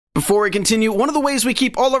Before we continue, one of the ways we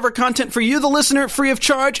keep all of our content for you, the listener, free of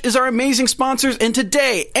charge is our amazing sponsors, and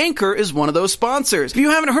today, Anchor is one of those sponsors. If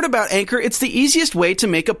you haven't heard about Anchor, it's the easiest way to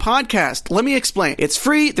make a podcast. Let me explain. It's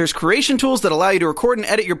free, there's creation tools that allow you to record and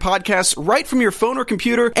edit your podcasts right from your phone or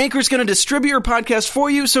computer. Anchor's going to distribute your podcast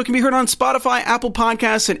for you so it can be heard on Spotify, Apple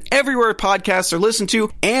Podcasts, and everywhere podcasts are listened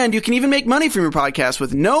to, and you can even make money from your podcast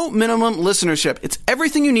with no minimum listenership. It's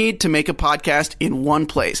everything you need to make a podcast in one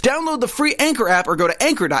place. Download the free Anchor app or go to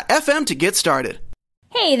anchor.fm to get started.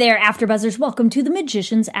 Hey there, AfterBuzzers. Welcome to the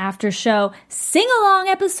Magician's After Show sing-along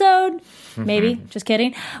episode. Maybe. Just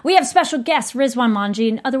kidding. We have special guest Rizwan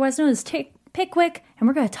Manji, otherwise known as Pickwick, and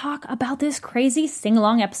we're going to talk about this crazy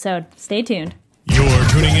sing-along episode. Stay tuned. You're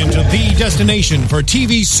tuning into the destination for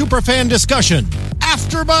TV superfan discussion,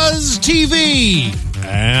 AfterBuzz TV.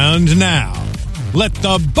 And now, let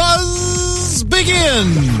the buzz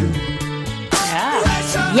begin.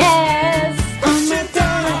 Yes.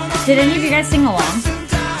 Did any of you guys sing along?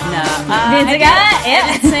 No. I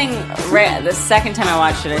didn't sing right the second time I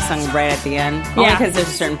watched it. I sung right at the end. Only because there's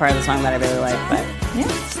a certain part of the song that I really like, but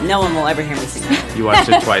no one will ever hear me sing it. You watched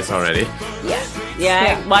it twice already?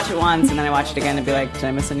 Yeah, I watch it once and then I watch it again and be like, did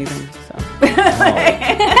I miss anything? So.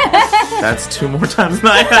 That's 2 more times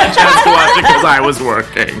than I had a chance to watch it because I was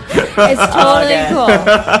working. It's totally cool.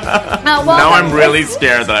 Now I'm really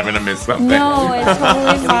scared that I'm going to miss something. No, it's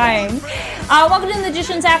totally fine. Welcome to the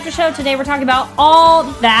Magician's After Show. Today we're talking about All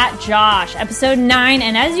That Josh, episode 9.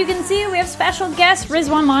 And as you can see, we have special guest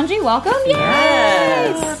Rizwan Manji. Welcome. Yay!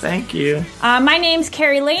 Yes, thank you. My name's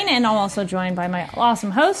Carrie Lane, and I'm also joined by my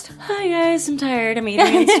awesome host. Hi guys, I'm tired. I'm eating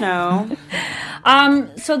in snow.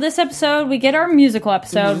 So this episode, we get our musical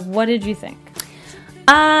episode. Mm-hmm. What did you think?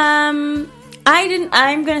 I'm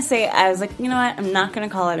gonna say, I was like, you know what? I'm not gonna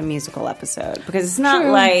call it a musical episode because it's not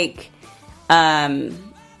like,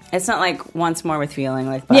 it's not like Once More with Feeling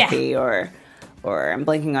like Buffy or I'm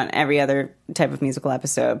blanking on every other type of musical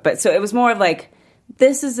episode. But so it was more of like,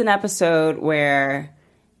 this is an episode where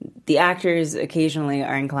the actors occasionally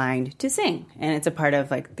are inclined to sing, and it's a part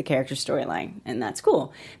of like the character storyline, and that's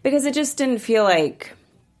cool because it just didn't feel like,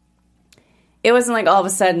 it wasn't like all of a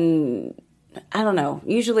sudden, I don't know.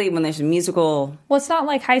 Usually when there's a musical... Well, it's not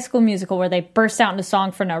like High School Musical where they burst out into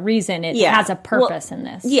song for no reason. It has a purpose in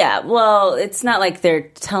this. Yeah, well, it's not like they're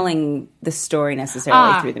telling the story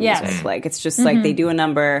necessarily through the music. Yes. Like, it's just like they do a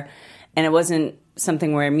number, and it wasn't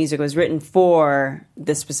something where music was written for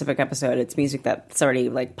this specific episode. It's music that's already,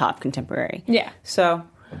 like, pop contemporary. Yeah. So,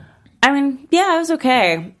 I mean, yeah, it was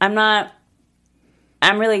okay. I'm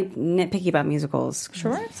really nitpicky about musicals.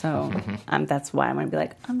 Sure. So, that's why I'm going to be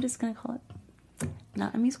like, I'm just going to call it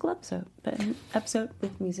not a musical episode, but an episode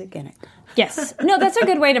with music in it. Yes. No, that's a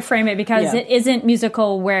good way to frame it because it isn't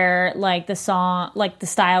musical where like the song, like the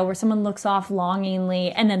style where someone looks off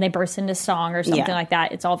longingly and then they burst into song or something like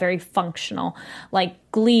that. It's all very functional. Like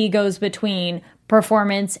Glee goes between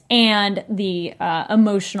performance and the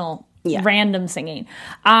emotional random singing.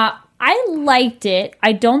 I liked it.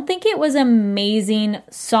 I don't think it was amazing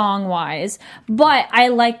song-wise, but I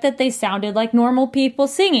liked that they sounded like normal people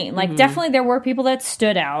singing. Like, definitely there were people that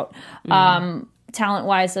stood out,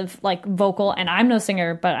 talent-wise of, like, vocal, and I'm no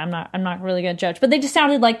singer, but I'm not really going to judge. But they just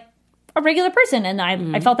sounded like a regular person, and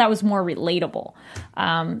I felt that was more relatable.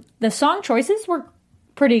 The song choices were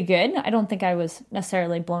pretty good. I don't think I was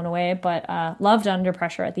necessarily blown away, but loved Under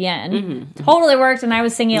Pressure at the end. Totally worked, and I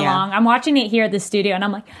was singing along. I'm watching it here at the studio, and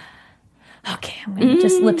I'm like, okay, I'm going to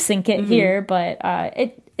just lip sync it here, but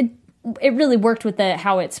it really worked with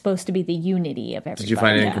how it's supposed to be the unity of everybody. Did you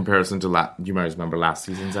find it in comparison to you might remember last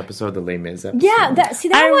season's episode, the Les Mis episode? Yeah,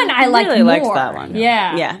 that one I liked really more. Liked that one.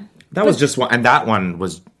 Yeah. That was just one, and that one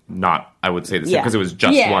was not, I would say, the same because it was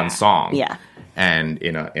just one song. Yeah, and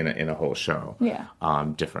in a whole show. Yeah,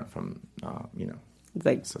 different from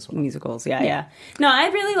like musicals. Yeah. No, I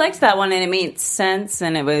really liked that one, and it made sense,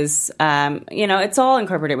 and it was it's all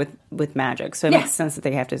incorporated with magic, so it makes sense that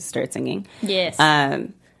they have to start singing. Yes.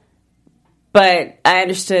 But I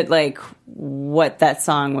understood like what that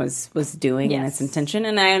song was doing and its intention,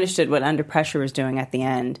 and I understood what Under Pressure was doing at the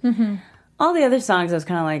end. All the other songs, I was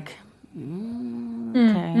kind of like,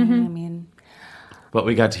 okay. I mean, but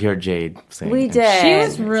we got to hear Jade sing. We did. She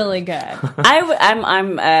was really good.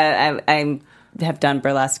 I have done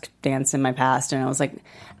burlesque dance in my past, and I was like,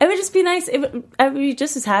 it would just be nice. I would be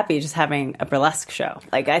just as happy just having a burlesque show.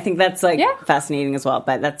 Like, I think that's like fascinating as well.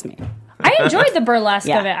 But that's me. I enjoyed the burlesque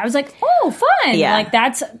of it. I was like, oh, fun. Yeah. Like,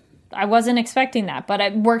 I wasn't expecting that, but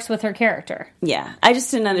it works with her character. Yeah. I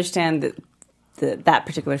just didn't understand that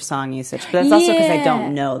particular song usage. But that's also because I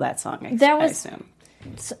don't know that song, I assume.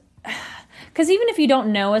 Because even if you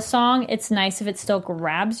don't know a song, it's nice if it still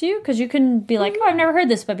grabs you, because you can be like, oh, I've never heard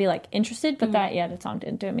this, but be like interested. But that song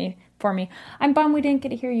didn't do it for me. I'm bummed we didn't get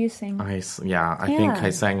to hear you sing. I think I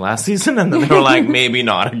sang last season, and then they were like, maybe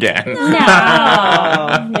not again. No.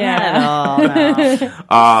 Not at all.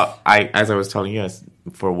 No. As I was telling you,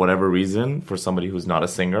 for whatever reason, for somebody who's not a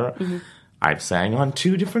singer, I've sang on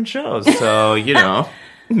 2 different shows. So,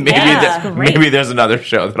 maybe there's another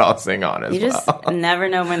show that I'll sing on as well. You just never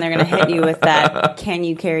know when they're going to hit you with that "Can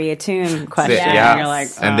you carry a tune?" question. Yeah. And you're like,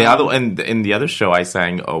 and in the other show, I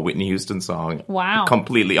sang a Whitney Houston song. Wow,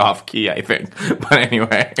 completely off key, I think. But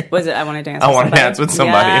anyway, was it "I Want to Dance"? I want to dance with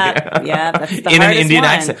somebody. Yeah, that's the in hardest an Indian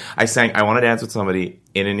one. accent. I sang "I Want to Dance with Somebody"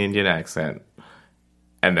 in an Indian accent.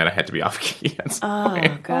 And then I had to be off key. Oh,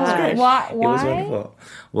 gosh. Why? It was wonderful.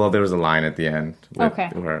 Well, there was a line at the end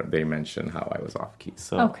where they mentioned how I was off key.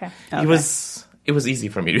 So it was easy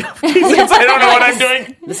for me to be off key since I don't know what I'm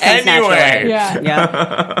doing anyway.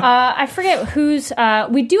 Yeah. I forget who's...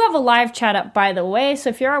 we do have a live chat up, by the way.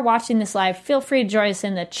 So if you are watching this live, feel free to join us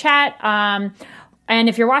in the chat. And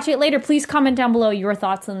if you're watching it later, please comment down below your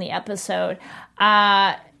thoughts on the episode.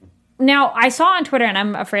 Now, I saw on Twitter, and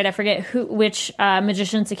I'm afraid I forget which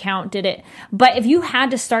magician's account did it, but if you had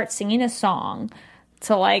to start singing a song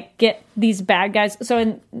to, like, get these bad guys...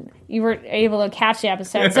 So you were able to catch the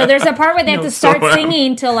episode. So there's a part where they have to start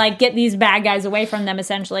singing to, like, get these bad guys away from them,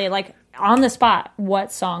 essentially. Like, on the spot,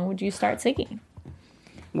 what song would you start singing?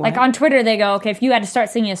 What? Like, on Twitter, they go, okay, if you had to start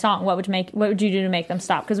singing a song, what would you do to make them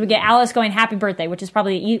stop? Because we get Alice going, Happy Birthday, which is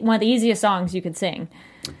probably one of the easiest songs you could sing.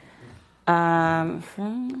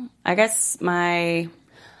 I guess my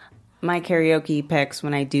karaoke picks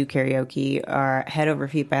when I do karaoke are Head Over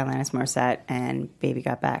Feet by Alanis Morissette and Baby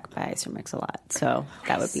Got Back by Sir Mix-a-Lot. So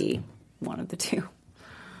that would be one of the 2.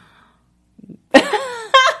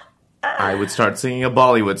 I would start singing a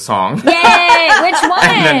Bollywood song. Yay! Which one?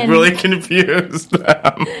 And I'm really confused.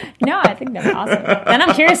 No, I think that's awesome. Then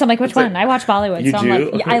I'm curious. I'm like, which one? I watch Bollywood. You so do?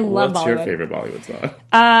 I'm like, I love What's Bollywood. What's your favorite Bollywood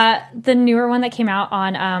song? The newer one that came out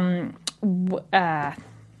on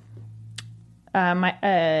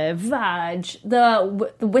Vaj,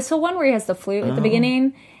 the whistle one where he has the flute at the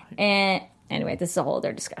beginning. And anyway, this is a whole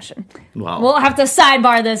other discussion. Well, we'll have to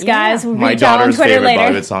sidebar this, guys. We'll my reach out on daughter's Twitter favorite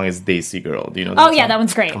later. Bollywood song is Desi Girl. Do you know that song? Yeah, that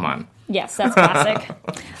one's great. Come on. Yes, that's classic.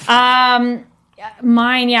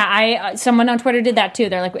 Mine, someone on Twitter did that too.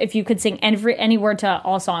 They're like, if you could sing any word to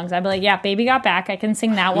all songs, I'd be like, yeah, Baby Got Back, I can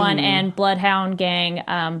sing that one, and Bloodhound Gang,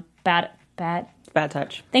 Bad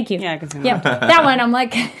Touch. Thank you. Yeah, I can sing that. Yeah, that one. I'm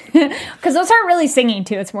like, because those aren't really singing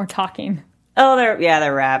too. It's more talking. Oh, they're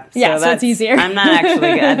rap. So it's easier. I'm not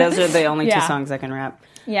actually good. Those are the only 2 songs I can rap.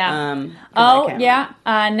 Yeah.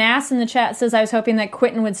 Nas in the chat says, I was hoping that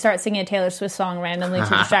Quentin would start singing a Taylor Swift song randomly to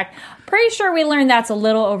distract. Pretty sure we learned that's a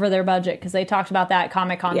little over their budget because they talked about that at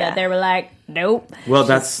Comic-Con that they were like, nope. Well,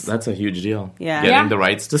 that's a huge deal. Yeah. Getting the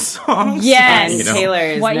rights to songs. Yes. And Taylor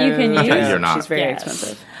is what you can use. You're not. She's very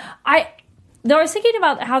expensive. Though I was thinking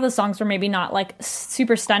about how the songs were maybe not, like,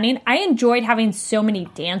 super stunning. I enjoyed having so many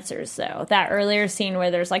dancers, though. That earlier scene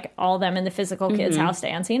where there's, like, all of them in the physical kid's house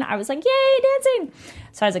dancing. I was like, yay, dancing!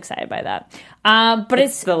 So I was excited by that. But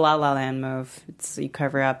it's the La La Land move. You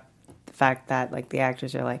cover up the fact that, like, the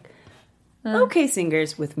actors are, like, okay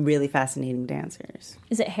singers with really fascinating dancers.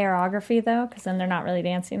 Is it hairography, though? Because then they're not really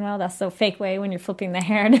dancing well. That's the fake way when you're flipping the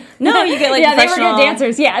hair. No, you get, like, they were good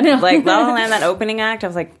dancers. Yeah, no. Like, La La Land, that opening act, I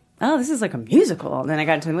was like, oh, this is like a musical. And then I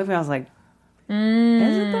got into the movie and I was like,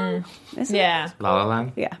 is it though? Is it? Yeah. La La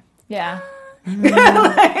Land? Yeah.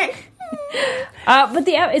 But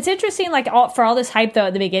it's interesting, like, for all this hype, though,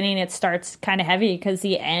 at the beginning, it starts kind of heavy because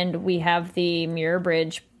the end, we have the mirror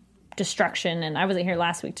bridge destruction. And I wasn't here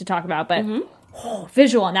last week to talk about, but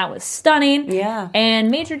visual, and that was stunning. Yeah.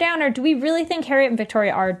 And major downer, do we really think Harriet and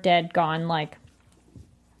Victoria are dead, gone, like,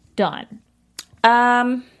 done?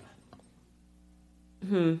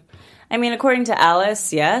 I mean, according to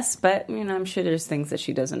Alice, yes, but, I'm sure there's things that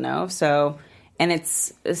she doesn't know. So, and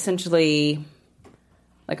it's essentially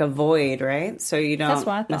like a void, right? So you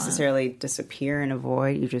don't necessarily disappear in a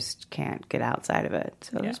void. You just can't get outside of it.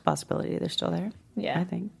 So there's a possibility they're still there. Yeah. I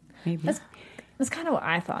think. Maybe. That's kind of what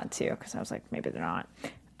I thought, too, because I was like, maybe they're not.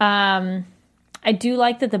 I do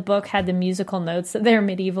like that the book had the musical notes that they're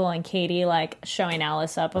medieval and Katie, like, showing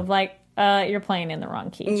Alice up of, like, you're playing in the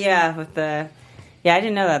wrong key. Yeah, with the... Yeah, I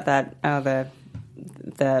didn't know that.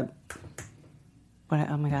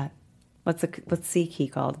 Oh my god, what's C key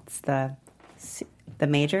called? It's the The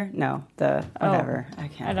major? No, the whatever.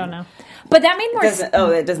 I don't know. But that made more sense.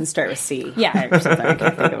 It doesn't start with C. Yeah. Or something. I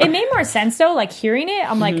can't think of it made more sense, though, like hearing it.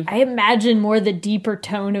 I'm like, I imagine more the deeper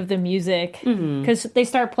tone of the music. Because they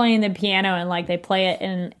start playing the piano and like they play it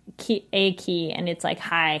in A key and it's like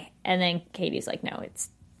high. And then Katie's like, no,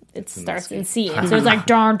 it starts in C. And so it's like,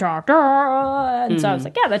 darn, darn, darn. And so I was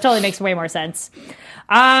like, yeah, that totally makes way more sense.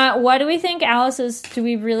 What do we think Alice's, do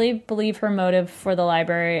we really believe her motive for the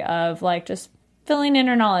library of like just filling in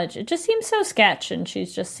her knowledge? It just seems so sketch, and she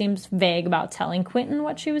just seems vague about telling Quentin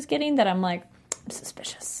what she was getting, that I'm like, I'm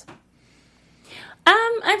suspicious.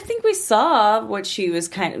 I think we saw what she was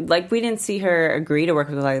kind of like. We didn't see her agree to work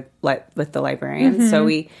with the librarian, so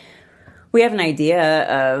we have an idea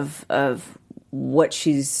of what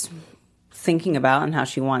she's thinking about and how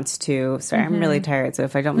she wants to. Sorry, I'm really tired, so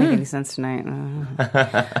if I don't make any sense tonight,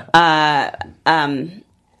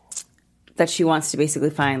 that she wants to basically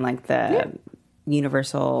find like the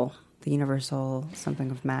universal something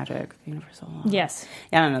of magic. Yes.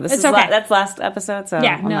 I don't know. That's last episode, so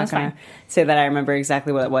I'm not going to say that I remember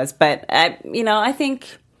exactly what it was. But, I think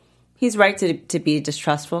he's right to be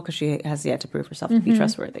distrustful because she has yet to prove herself to be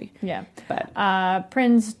trustworthy. Yeah. But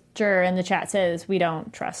Pringer in the chat says, we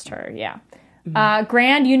don't trust her. Yeah.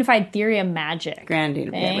 Grand Unified Theory of Magic.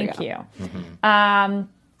 Thank you.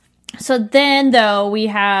 So then, though, we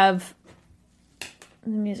have...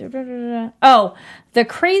 music. Oh, the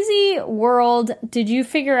crazy world. Did you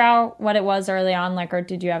figure out what it was early on, like, or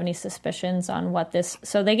did you have any suspicions on what this?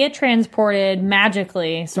 So they get transported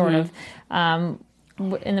magically, sort of, and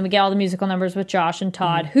then we get all the musical numbers with Josh and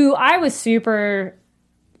Todd, who I was super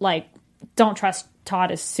like, don't trust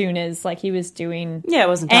Todd as soon as like he was doing it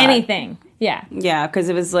wasn't Todd. Anything. Yeah, because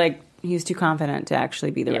it was like he was too confident to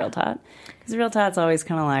actually be the real Todd. Because the real Todd's always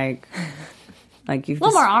kind of like you've a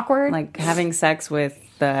little more awkward, like having sex with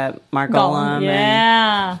the Mark Golem,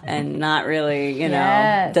 and not really,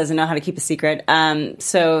 doesn't know how to keep a secret.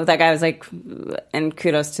 So that guy was like, and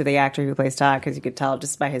kudos to the actor who plays Todd, because you could tell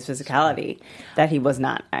just by his physicality that he was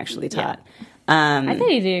not actually Todd. I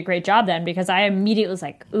think he did a great job then, because I immediately was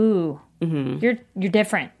like, ooh, you're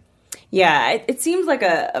different. Yeah, it seems like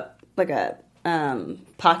a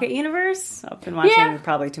pocket universe. I've been watching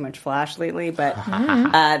probably too much Flash lately, but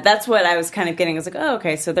that's what I was kind of getting. I was like, oh,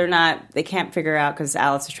 okay, so they can't figure out, because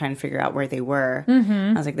Alice was trying to figure out where they were.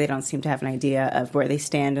 I was like, they don't seem to have an idea of where they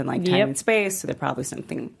stand in like time and space, so they're probably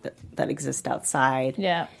something that exists outside.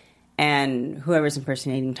 Yeah. And whoever's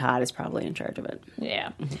impersonating Todd is probably in charge of it.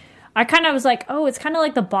 Yeah. I kind of was like, oh, it's kind of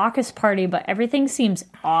like the Bacchus party, but everything seems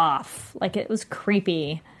off. Like, it was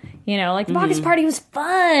creepy. Like the Bacchus party was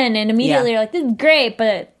fun, and immediately you're like, this is great,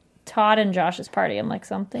 but Todd and Josh's party, I'm like,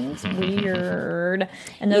 something's weird.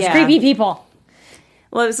 And those creepy people.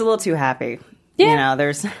 Well, it was a little too happy. Yeah.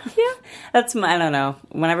 There's... That's I don't know.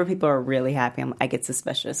 Whenever people are really happy, I get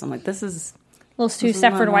suspicious. I'm like, this is... A little too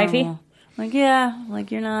Stepford wifey. Like,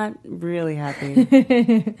 you're not really happy.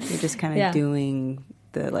 You're just kind of doing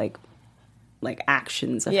the, like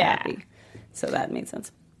actions of happy. So that made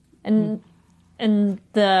sense. And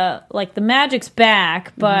the magic's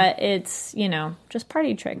back, but it's, just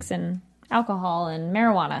party tricks and alcohol and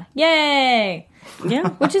marijuana. Yay! Yeah.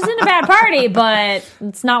 Which isn't a bad party, but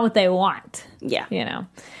it's not what they want. Yeah.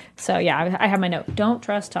 So, I have my note. Don't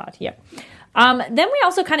trust Todd. Yep. Then we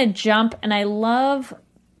also kind of jump, and I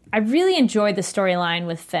really enjoyed the storyline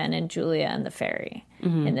with Fenn and Julia and the fairy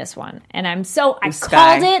in this one. And I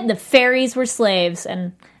called it, the fairies were slaves,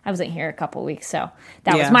 and I wasn't here a couple weeks, so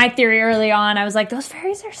that was my theory early on. I was like, those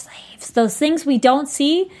fairies are slaves. Those things we don't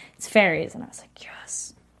see, it's fairies. And I was like,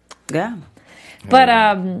 yes. Yeah. But,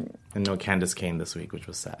 and no Candace Cain this week, which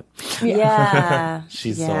was sad. Yeah.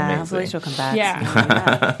 She's so amazing. Hopefully she'll come back.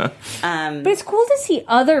 Yeah. But it's cool to see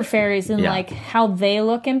other fairies and, like, how they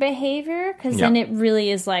look and behavior, because then it really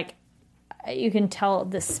is, like, you can tell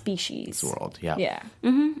the species. This world, Yeah.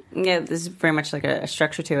 Yeah, there's very much like a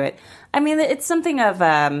structure to it. I mean, it's something of...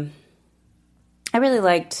 I really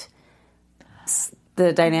liked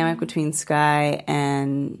the dynamic between Skye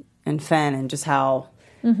and Fenn, and just how...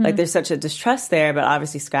 Like, there's such a distrust there, but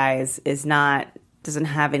obviously Skye is not... doesn't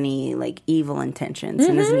have any, like, evil intentions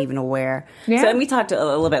and isn't even aware. Yeah. So, and we talked a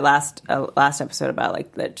little bit last episode about,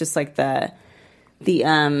 like, words. Just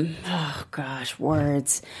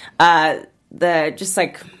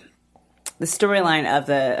like the storyline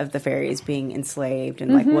of the fairies being enslaved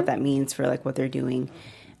and like what that means for like what they're doing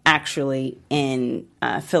actually in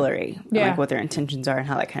Fillory, like what their intentions are and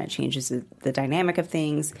how that kind of changes the dynamic of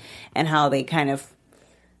things, and how they kind of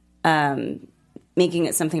making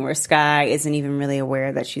it something where Skye isn't even really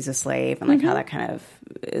aware that she's a slave, and like how that kind of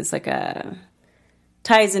is like a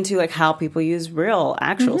ties into like how people use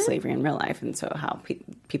actual slavery in real life, and so how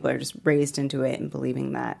people are just raised into it and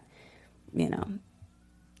believing that, you know,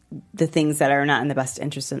 the things that are not in the best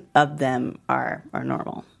interest of them are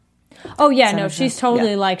normal. Oh yeah, no, she's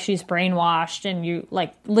totally like she's brainwashed, and you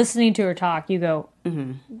like listening to her talk, you go,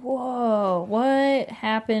 whoa, what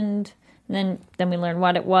happened? And then we learn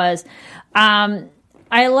what it was.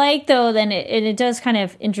 I like, though, then it does kind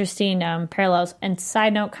of interesting parallels. And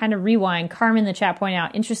side note, kind of rewind, Carmen in the chat pointed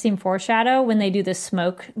out, interesting foreshadow when they do the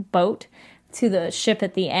smoke boat to the ship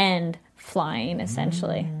at the end flying,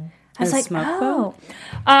 essentially. I was like,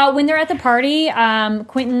 when they're at the party,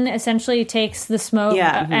 Quentin essentially takes the smoke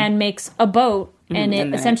and makes a boat, and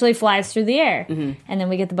it essentially flies through the air. And then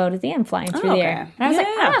we get the boat at the end flying through the air. And I was like,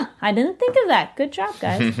 I didn't think of that. Good job,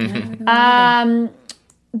 guys.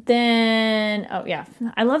 Then,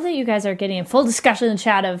 I love that you guys are getting a full discussion in the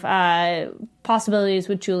chat of possibilities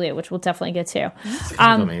with Julia, which we'll definitely get to. It's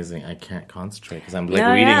kind of amazing. I can't concentrate because I'm like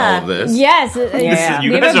reading all of this. Yes,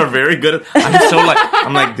 you guys are very good.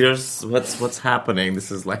 I'm like, there's what's happening.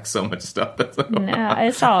 This is like so much stuff. No,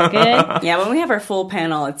 it's all good. Yeah, when we have our full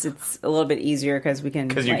panel, it's a little bit easier because you can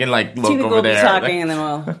look two people over there, talking, and then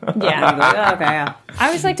we'll I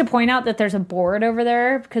always like to point out that there's a board over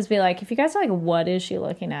there because be like, if you guys are like, what is she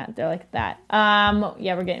looking at? They're like that.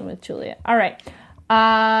 We're getting with Julia. All right.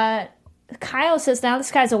 Kyle says, now this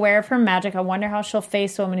guy's aware of her magic. I wonder how she'll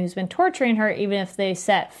face the woman who's been torturing her, even if that'll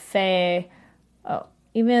set Faye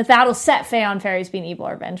on fairies being evil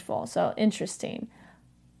or vengeful. So interesting.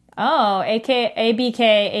 Oh,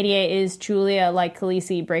 ABK88 is Julia like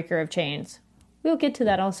Khaleesi, breaker of chains. We'll get to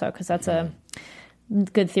that also because that's a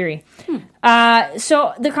good theory.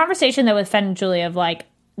 So the conversation though with Fen and Julia of like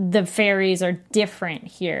the fairies are different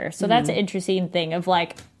here. So that's an interesting thing of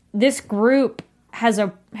like this group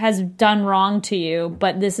has done wrong to you,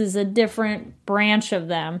 but this is a different branch of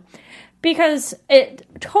them, because it's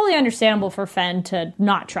totally understandable for Fen to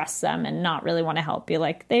not trust them and not really want to help. Be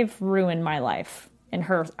like, they've ruined my life in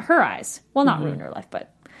her eyes. Well, not ruined her life,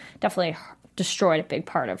 but definitely destroyed a big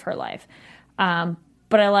part of her life. But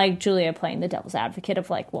I like Julia playing the devil's advocate of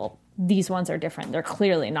like, well, these ones are different. They're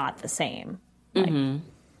clearly not the same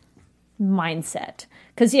mindset.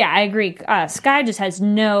 Because, I agree. Sky just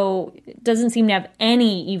doesn't seem to have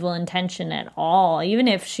any evil intention at all. Even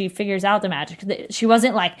if she figures out the magic. She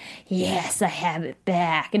wasn't like, yes, I have it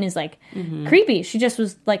back. And is like creepy. She just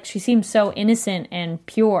was like, she seems so innocent and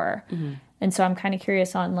pure. And so I'm kind of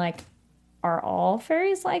curious on like, are all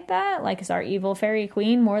fairies like that? Like, is our evil fairy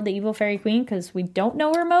queen more the evil fairy queen because we don't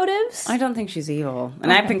know her motives? I don't think she's evil.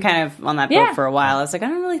 And I've been kind of on that boat for a while. I was like, I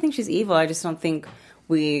don't really think she's evil. I just don't think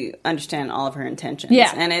we understand all of her intentions.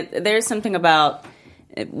 Yeah. And there's something about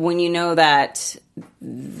when you know that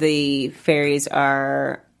the fairies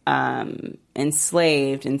are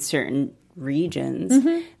enslaved in certain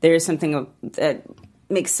regions, there's something that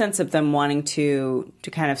makes sense of them wanting to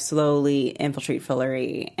kind of slowly infiltrate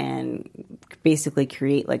Fillory and basically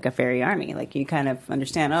create like a fairy army. Like you kind of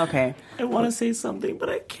understand, okay. I want to say something, but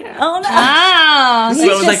I can't. Oh no! So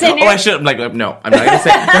I was like, I should. I'm like, no, I'm not going to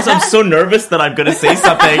say. I'm so nervous that I'm going to say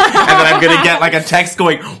something, and then I'm going to get like a text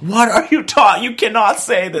going, "What are you taught? You cannot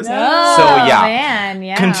say this." No, so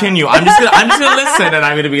man, continue. I'm just gonna listen, and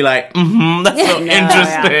I'm going to be like, that's so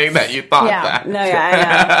interesting that you thought that. No,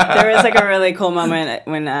 I know. There was like a really cool moment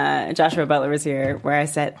when Joshua Butler was here where I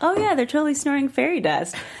said, "Oh yeah, they're totally snoring fairy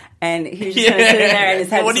dust." And he was just kind of sitting there, and his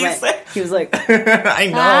head what do you say? He was like, I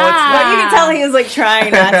know. Well, you can tell he was like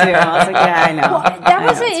trying not to. I was like, yeah, I know. Well, that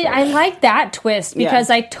was it. I like that twist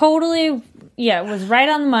because I totally, it was right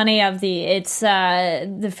on the money of the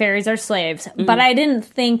fairies are slaves. But I didn't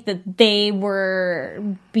think that they were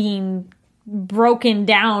being broken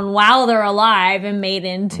down while they're alive and made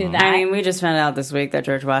into that. I mean, we just found out this week that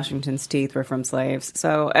George Washington's teeth were from slaves,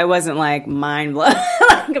 so it wasn't like mind blowing.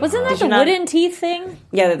 Wasn't that the wooden teeth thing?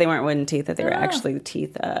 Yeah, that they weren't wooden teeth; that they were actually the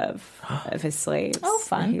teeth of his slaves. Oh,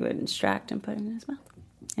 fun! That he would extract and put in his mouth,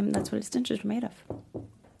 and that's what his dentures were made of.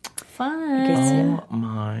 Fun! Oh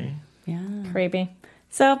my! Yeah, creepy.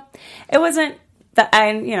 So it wasn't.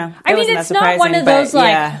 I mean, it's not one of those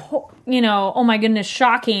oh my goodness,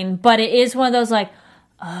 shocking, but it is one of those like,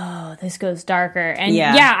 oh, this goes darker. And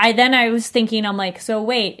I was thinking, I'm like, so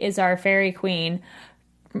wait, is our fairy queen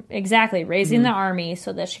exactly raising the army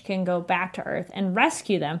so that she can go back to Earth and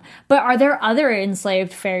rescue them? But are there other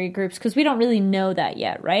enslaved fairy groups? Because we don't really know that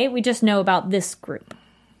yet, right? We just know about this group.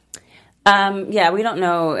 We don't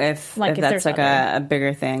know if that's like a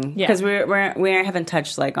bigger thing because we haven't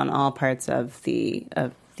touched like on all parts of the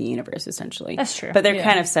universe essentially. That's true, but they're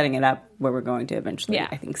kind of setting it up where we're going to eventually,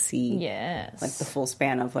 I think, see like the full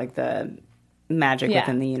span of like the magic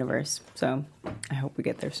within the universe. So I hope we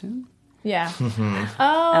get there soon. Yeah. Oh,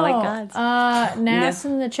 I like gods. Nas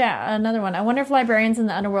in the chat, another one. I wonder if librarians in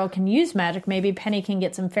the underworld can use magic. Maybe Penny can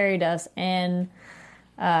get some fairy dust and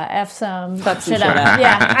F some shit up.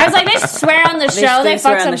 Yeah. I was like, they swear on the show. They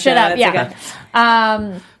fuck some shit up. Yeah.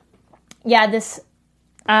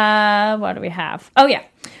 What do we have? Oh, yeah.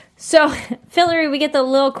 So, Fillory, we get the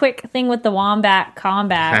little quick thing with the wombat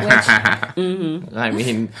combat, which... I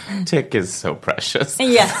mean, Tick is so precious.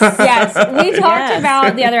 Yes. We talked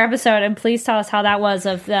about the other episode, and please tell us how that was,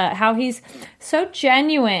 of how he's so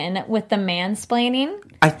genuine with the mansplaining.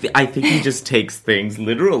 I think he just takes things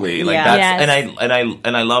literally. Like that's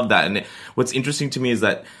and I love that. And what's interesting to me is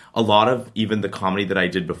that a lot of even the comedy that I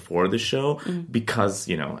did before the show, because,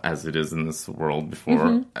 you know, as it is in this world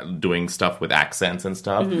before doing stuff with accents and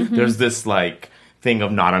stuff, there's this like thing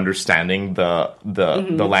of not understanding the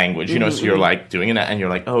language, you know, so you're like doing it and you're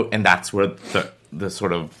like, oh, and that's where the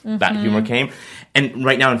sort of that humor came. And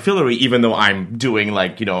right now in Fillory, even though I'm doing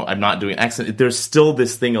like, you know, I'm not doing accent, there's still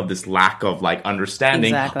this thing of this lack of like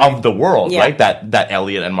understanding of the world, right? That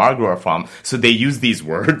Elliot and Margot are from. So they use these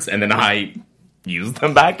words and then I use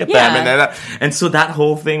them back at them. And so that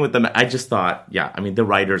whole thing with them, I just thought, I mean, the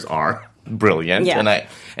writers are brilliant. And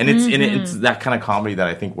it's that kind of comedy that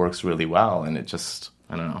I think works really well. And it just,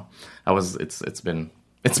 I don't know.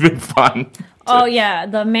 It's been fun. Oh yeah,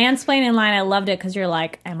 the mansplaining line, I loved it because you're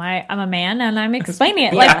like, I'm a man and I'm explaining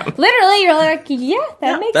it. Like literally, you're like,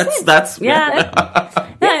 that makes sense.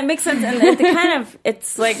 It makes sense. And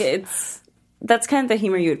that's kind of the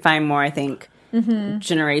humor you would find more, I think,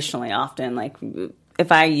 generationally often. Like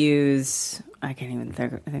if I can't even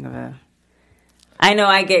think of a. I know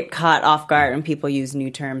I get caught off guard when people use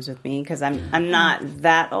new terms with me because I'm not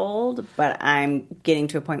that old, but I'm getting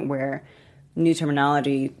to a point where new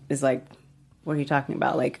terminology is like, what are you talking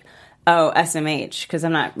about? Like, SMH, because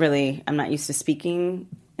I'm not used to speaking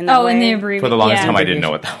in that way. In the abbreviation. For the longest time, I didn't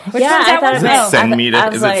know what that was. I thought is it send me to? I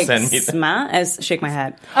was is like, it send me to? Sma? As shake my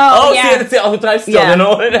head. See, I still don't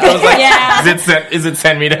know it. I was like, is it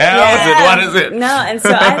send me to hell? Yeah. What is it? No, and so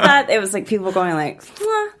I thought it was like people going like,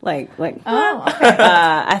 okay.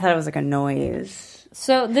 I thought it was like a noise.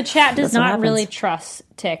 So the chat does not really trust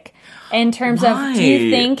Tick in terms of, do you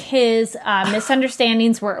think his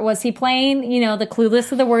misunderstandings was he playing, you know, the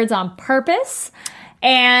clueless of the words on purpose?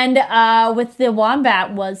 And with the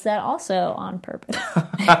wombat, was that also on purpose?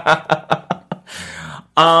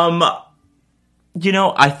 You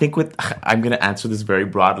know, I think I'm going to answer this very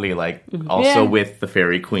broadly, like also with the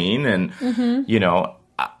Fairy Queen. And, you know,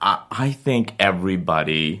 I think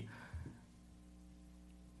everybody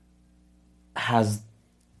has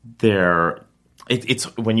their...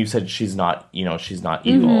 It's when you said she's not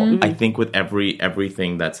evil. I think with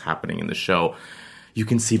everything that's happening in the show, you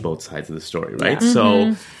can see both sides of the story, right?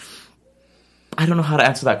 So I don't know how to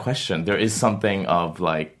answer that question. There is something of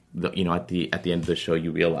like, you know, at the end of the show,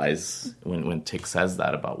 you realize when Tick says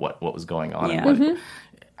that about what was going on. And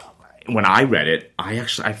when I read it, I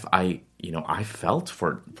felt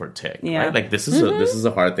for Tick. Yeah. Right? Like this is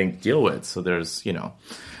a hard thing to deal with. So there's, you know.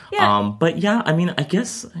 Yeah. I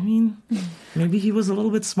guess maybe he was a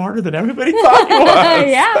little bit smarter than everybody thought he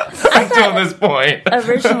was. Until this point.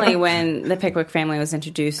 Originally, when the Pickwick family was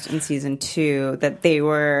introduced in season 2, that they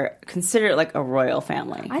were considered like a royal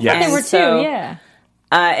family. I thought they were too, yeah.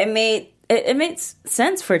 It made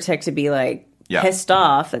sense for Tick to be like, pissed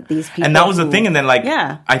off at these people. And that was the thing. And then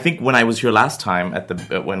I think when I was here last time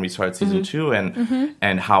when we started season 2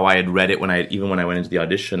 and how I had read it when I went into the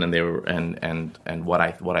audition and they were and what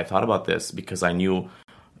I thought about this, because I knew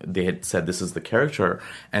they had said this is the character.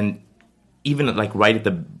 And even like right at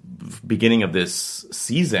the beginning of this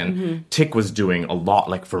season, Tick was doing a lot,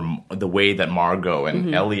 like for the way that Margot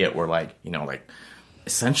and Elliot were like, you know, like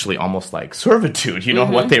essentially almost like servitude, you know,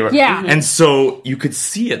 what they were. Yeah. And so you could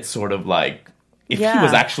see it sort of like, if he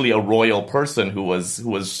was actually a royal person who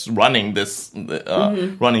was running this,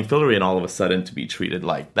 running Fillory, and all of a sudden to be treated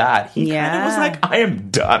like that, he kind of was like, I am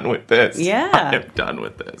done with this. Yeah. I am done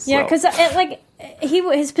with this. Yeah, because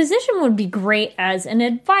his position would be great as an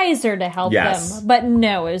advisor to help them. But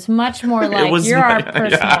no, it was much more like, you're our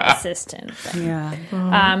personal assistant.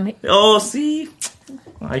 Yeah. See?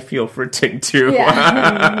 I feel for Tick too.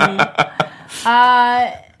 Yeah.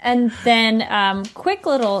 And then, quick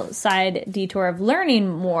little side detour of learning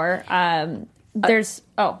more. There's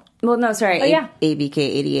ABK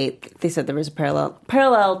 88. They said there was a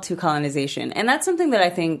parallel to colonization, and that's something that I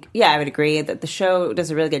think. Yeah, I would agree that the show does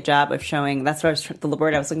a really good job of showing. That's what the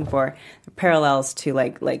word I was looking for. The parallels to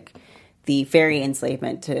like the fairy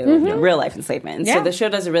enslavement to real life enslavement. And so the show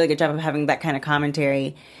does a really good job of having that kind of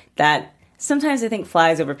commentary that sometimes I think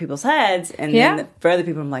flies over people's heads, and then for other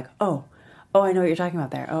people, I'm like, oh, I know what you're talking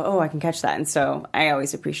about there. Oh, I can catch that. And so I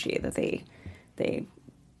always appreciate that they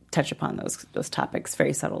touch upon those topics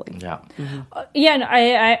very subtly. Yeah.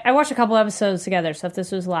 I watched a couple episodes together, so if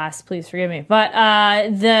this was last, please forgive me.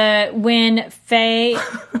 But when Faye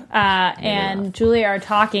and Julia are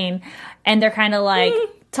talking, and they're kind of like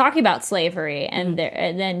talking about slavery, and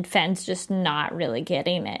then Fenn's just not really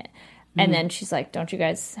getting it. And then she's like, don't you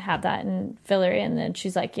guys have that in Fillory? And then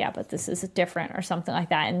she's like, yeah, but this is different or something like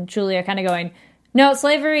that. And Julia kind of going, no,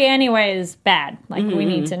 slavery anyway is bad. Like, we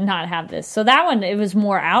need to not have this. So that one, it was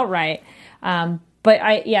more outright. But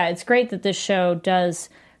it's great that this show does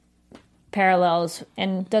parallels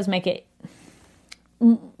and does make it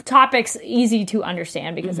topics easy to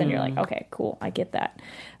understand, because then you're like, okay, cool, I get that.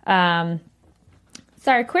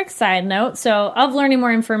 Sorry, quick side note. So, of learning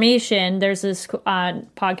more information, there's this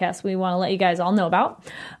podcast we want to let you guys all know about.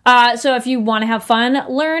 So, if you want to have fun,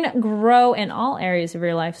 learn, grow in all areas of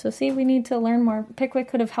your life. So, see, we need to learn more. Pickwick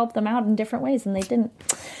could have helped them out in different ways, and they didn't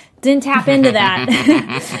tap into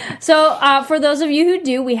that. So, for those of you who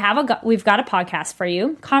do, we've got a podcast for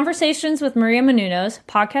you. Conversations with Maria Menounos,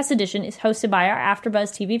 podcast edition, is hosted by our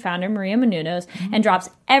AfterBuzz TV founder, Maria Menounos, and drops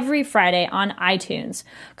every Friday on iTunes.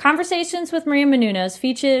 Conversations with Maria Menounos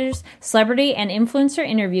features celebrity and influencer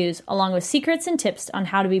interviews, along with secrets and tips on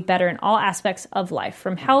how to be better in all aspects of life,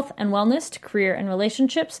 from health and wellness to career and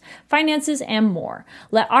relationships, finances, and more.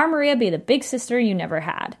 Let our Maria be the big sister you never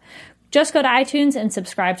had. Just go to iTunes and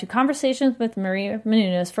subscribe to Conversations with Maria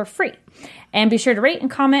Menounos for free. And be sure to rate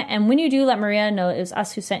and comment, and when you do, let Maria know it was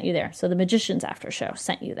us who sent you there. So the Magicians After Show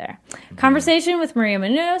sent you there. Conversation with Maria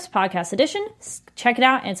Menounos, podcast edition. Check it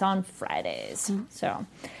out. It's on Fridays. So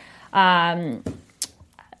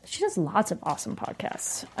she does lots of awesome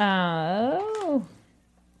podcasts.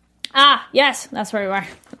 Yes, that's where we are.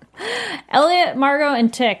 Elliot, Margot,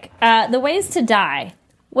 and Tick. The Ways to Die.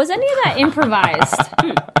 Was any of that improvised?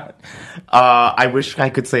 I wish I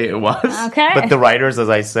could say it was. Okay. But the writers, as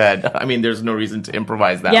I said, I mean, there's no reason to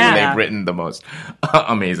improvise that when they've written the most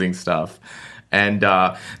amazing stuff. And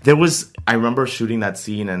I remember shooting that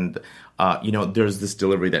scene, and there's this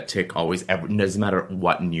delivery that Tick always, doesn't matter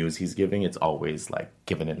what news he's giving, it's always like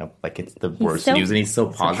giving it up like it's the worst news, and he's so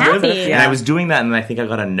positive. Happy. And I was doing that, and I think I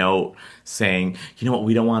got a note saying, you know what,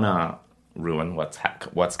 we don't want to ruin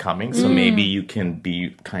what's coming, so maybe you can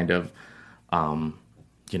be kind of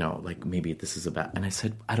like maybe this is about, and I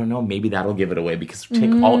said, I don't know, maybe that'll give it away, because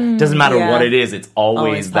doesn't matter what it is, it's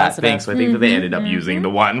always that thing. So I think that they ended up using the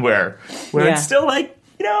one where it's still like,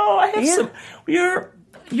 I have some,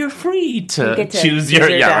 you're free to choose your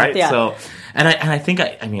right. Yeah. So and I think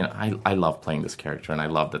I love playing this character, and I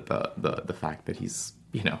love that the fact that he's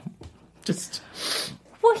just.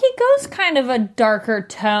 Well, he goes kind of a darker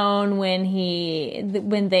tone when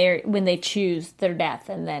they choose their death,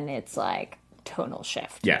 and then it's like tonal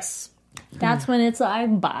shift. Yes. That's when it's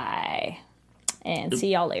like, bye, and see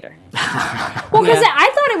y'all later. Well, because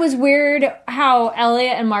I thought it was weird how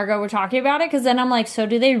Elliot and Margot were talking about it, because then I'm like, so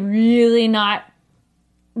do they really not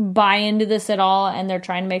buy into this at all, and they're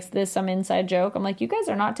trying to make this some inside joke? I'm like, you guys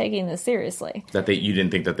are not taking this seriously. That you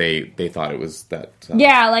didn't think that they thought it was that.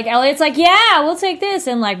 Like Elliot's like, yeah, we'll take this,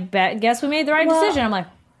 and like, guess we made the right decision. I'm like,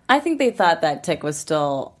 I think they thought that Tick was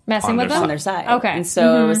still messing with them on their side. Okay, and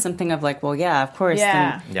so it was something of like, well, yeah, of course,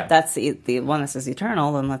 then that's the one that says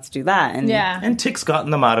eternal, then let's do that. And Tick's gotten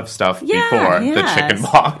them out of stuff before the chicken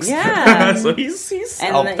box. Yeah, so he's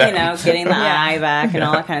and getting the eye back and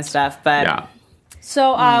all that kind of stuff. But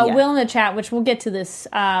So, Will in the chat, which we'll get to this,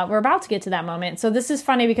 we're about to get to that moment. So this is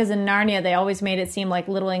funny because in Narnia, they always made it seem like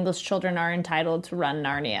little English children are entitled to run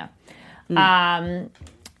Narnia.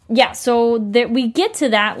 So we get to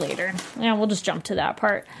that later. Yeah, we'll just jump to that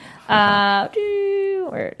part. Where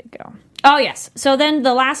did it go? Oh, yes. So then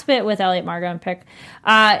the last bit with Elliot, Margot, and Pick.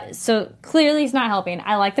 So clearly he's not helping.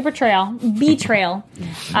 I like the betrayal.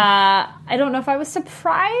 I don't know if I was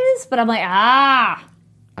surprised, but I'm like,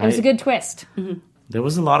 it was a good twist. Mm-hmm. There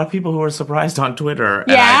was a lot of people who were surprised on Twitter,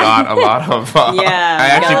 and I got a lot of. I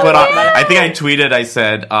actually put on. I think I tweeted. I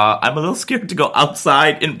said, "I'm a little scared to go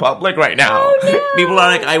outside in public right now." Oh, no. People are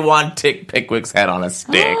like, "I want Pickwick's head on a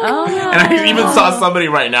stick," and I even saw somebody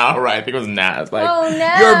right now. Right, I think it was Naz. Like,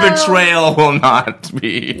 your betrayal will not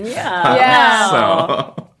be.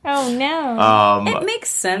 So. Oh no! It makes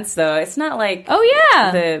sense though. It's not like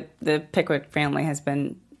the Pickwick family has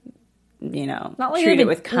been, not like treated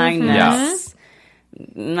with kindness.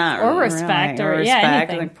 Not or respect really. or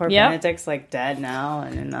anything. Like poor Benedict's like dead now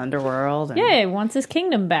and in the underworld. And he wants his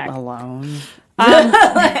kingdom back alone.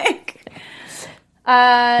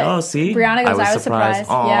 See? Brianna goes, I was surprised.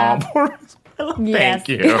 Aw, Yeah. poor Thank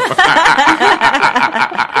you. Yeah.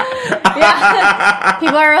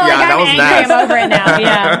 People are like, I'm angry. I'm over it now.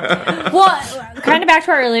 Yeah. Well, kind of back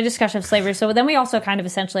to our earlier discussion of slavery. So then we also kind of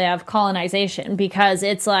essentially have colonization, because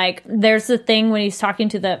it's like there's the thing when he's talking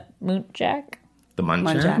to the Muntjac. The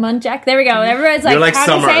Munjack. Munjack. There we go. Everybody's like, you're like how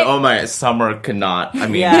Summer. do you say it? Oh my, Summer could not. I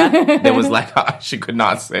mean, there was like she could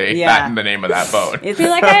not say that in the name of that boat. You're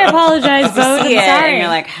like, I apologize, boat. I'm sorry. And you're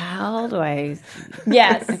like, how do I?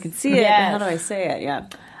 Yes, I can see it. Yes. How do I say it? Yeah.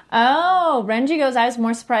 Oh, Renji goes, I was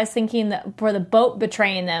more surprised thinking that for the boat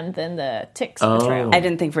betraying them than the ticks betrayal. I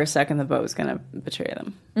didn't think for a second the boat was going to betray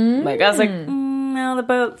them. Like, I was like, no, the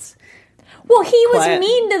boat's... Well, he was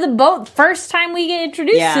mean to the boat first time we get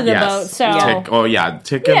introduced to the boat. So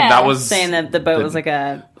Tick. That was saying that the boat was like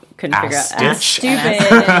a couldn't figure out stitch. Stupid.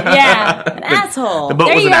 An asshole. The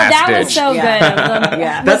boat was an ass that stitch. was so good.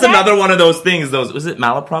 That's another one of those things. Was it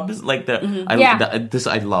malaprops? Like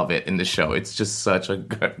I love it in the show. It's just such a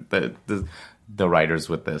good the writers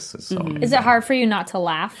with this is so amazing. Is it hard for you not to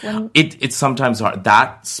laugh when it's sometimes hard.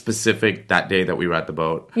 That day that we were at the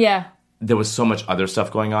boat. Yeah. There was so much other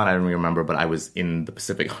stuff going on. I don't remember, but I was in the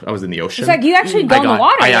Pacific. I was in the ocean. It's like you actually go in the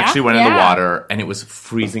water. I actually went in the water, and it was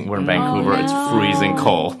freezing. We're in Vancouver. No. It's freezing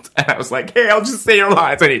cold. And I was like, hey, I'll just say your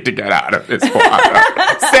lines. I need to get out of this water.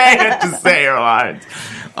 Just say your lines.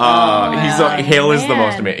 Hale is the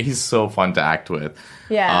most amazing. He's so fun to act with.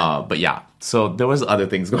 Yeah. But yeah. So there was other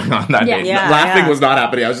things going on that day. Laughing was not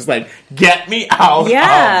happening. I was just like, get me out of this.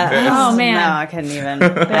 Oh, man. No, I couldn't even.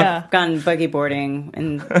 I've gone buggy boarding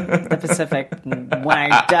in the Pacific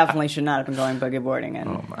when I definitely should not have been going buggy boarding. And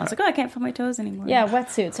I was like, I can't feel my toes anymore. Yeah,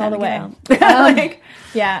 wetsuits all the way.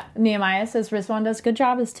 Nehemiah says Rizwan does a good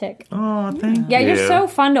job as Tick. Oh, thank you. Yeah, you're so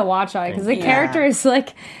fun to watch on because the character is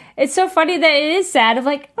like... It's so funny that it is sad of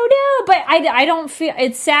like, oh no, but I don't feel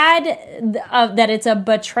it's sad that it's a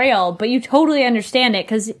betrayal, but you totally understand it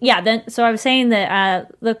because so I was saying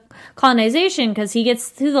that the colonization because he gets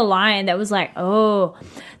through the line that was like, oh,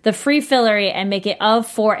 the free Fillory and make it of,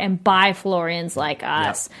 for, and by Florians like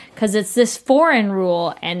us because it's this foreign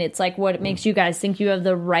rule and it's like what makes you guys think you have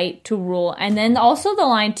the right to rule, and then also the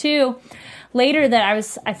line too. Later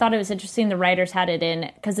that I thought it was interesting the writers had it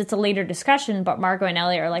in because it's a later discussion, but Margot and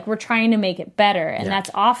Elliot are like, we're trying to make it better. And that's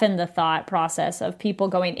often the thought process of people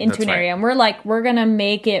going into an area and we're like, we're going to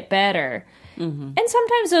make it better. Mm-hmm. And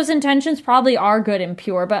sometimes those intentions probably are good and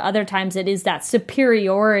pure, but other times it is that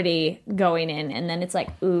superiority going in. And then it's like,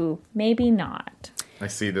 ooh, maybe not. I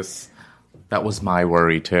see this. That was my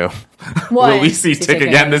worry too. What? Will we see Tick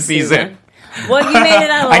again this season? Well, you made it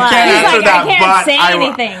out alive. I can't say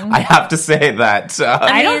anything. I have to say that.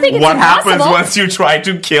 I don't think it's what impossible. happens once you try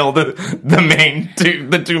to kill the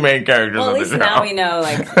two main characters well, of at the least show. now we know,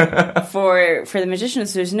 like, for the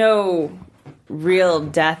magicians, there's no real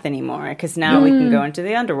death anymore because now we can go into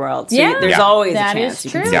the underworld. So there's always a chance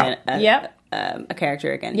you can see a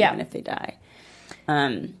character again, even if they die.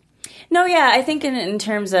 I think in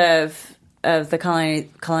terms of the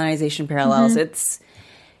colonization parallels,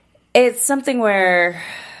 it's something where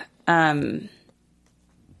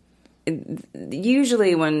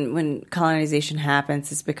usually when colonization happens,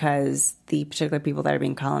 it's because the particular people that are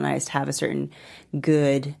being colonized have a certain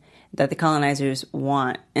good that the colonizers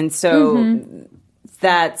want. And so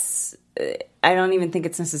that's, I don't even think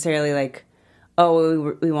it's necessarily like,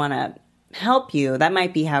 oh, we want to help you. That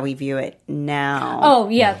might be how we view it now. Oh,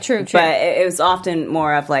 yeah, true. But it was often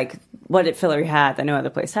more of like, what did Fillory had that no other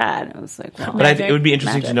place had? It was like, well, but it would be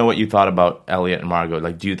interesting to know what you thought about Elliot and Margot.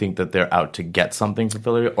 Like, do you think that they're out to get something from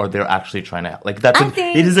Fillory, or they're actually trying to like?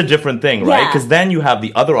 It is a different thing, right? Because then you have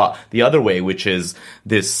the other way, which is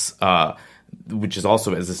this. Which is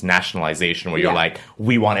also as this nationalization where you're like,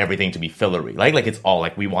 we want everything to be Fillory, like it's all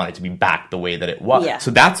like we want it to be back the way that it was. Yeah.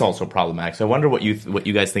 So that's also problematic. So I wonder what you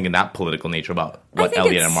guys think in that political nature about what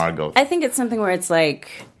Elliot and Margot. I think it's something where it's like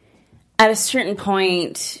at a certain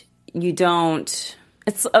point you don't.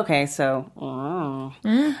 It's okay. So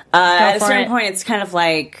at a certain point, it's kind of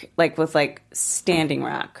like with like Standing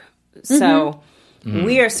Rock. So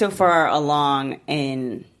we are so far along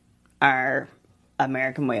in our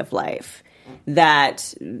American way of life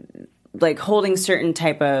that like holding certain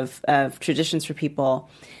type of traditions for people,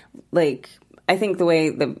 like I think the way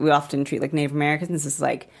that we often treat like Native Americans is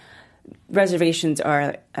like reservations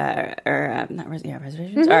are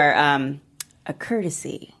reservations are a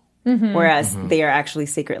courtity, whereas they are actually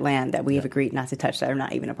sacred land that we have agreed not to touch that are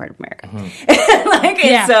not even a part of America.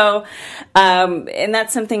 And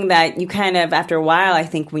that's something that you kind of after a while, I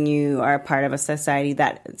think when you are a part of a society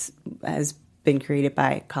that has been created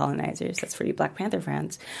by colonizers. That's for you Black Panther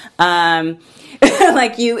fans.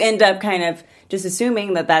 Like, you end up kind of just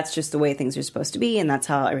assuming that that's just the way things are supposed to be, and that's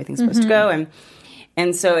how everything's supposed to go.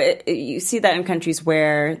 And so you see that in countries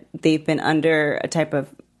where they've been under a type of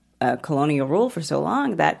colonial rule for so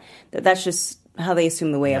long that's just how they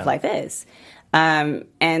assume the way of life is.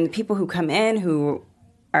 And people who come in who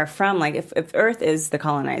are from, like, if Earth is the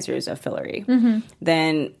colonizers of Fillory,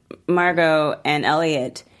 then Margot and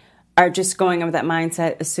Elliot are just going in with that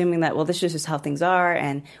mindset, assuming that, well, this is just how things are,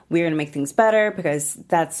 and we're going to make things better because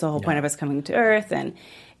that's the whole point of us coming to Earth. And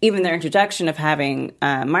even their introduction of having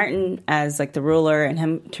Martin as, like, the ruler and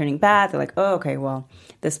him turning bad, they're like, oh, okay, well,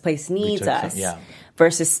 this place needs us.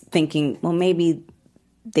 Versus thinking, well, maybe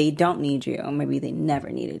they don't need you, maybe they never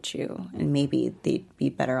needed you, and maybe they'd be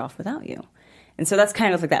better off without you. And so that's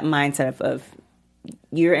kind of like that mindset of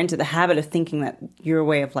you're into the habit of thinking that your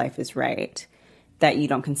way of life is right, that you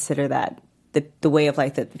don't consider that the way of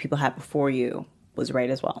life that the people had before you was right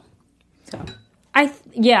as well. So,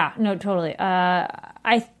 totally.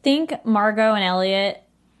 I think Margot and Elliot,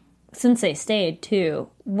 since they stayed too,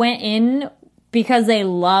 went in because they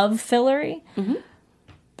love Fillory.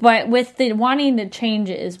 But with the wanting to change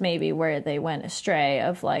it is maybe where they went astray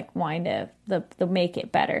of, like, wanting to make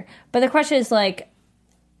it better. But the question is, like,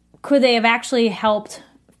 could they have actually helped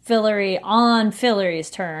Fillory on Fillory's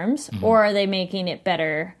terms, or are they making it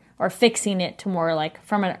better or fixing it to more, like,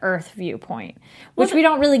 from an Earth viewpoint, which we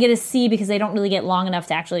don't really get to see because they don't really get long enough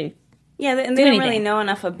to actually and they don't really know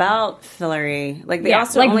enough about Fillory. Like, they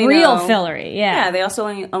also like only real know, Fillory. Yeah, they also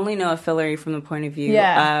only know of Fillory from the point of view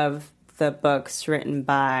of the books written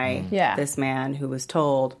by this man who was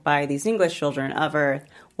told by these English children of Earth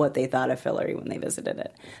what they thought of Fillory when they visited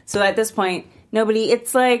it. So at this point,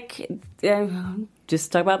 it's like,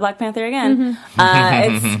 just talk about Black Panther again.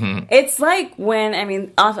 It's like when, I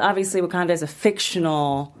mean, obviously Wakanda is a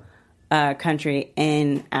fictional country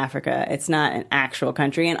in Africa. It's not an actual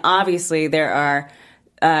country. And obviously there are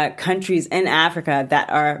countries in Africa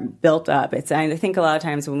that are built up. I think a lot of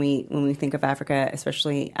times when we think of Africa,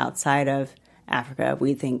 especially outside of Africa,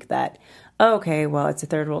 we think that, oh, okay, well, it's a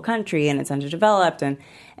third world country and it's underdeveloped, and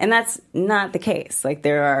that's not the case. Like,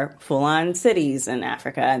 there are full-on cities in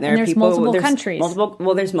Africa, and there's multiple countries.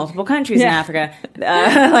 There's multiple countries in Africa.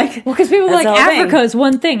 Because people are like, Africa is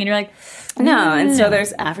one thing, and you're like, no. And so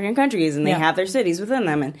there's African countries, and they have their cities within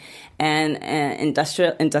them, and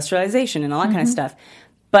industrialization and all that kind of stuff.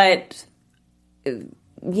 But,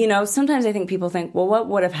 sometimes I think people think, well, what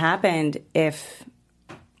would have happened if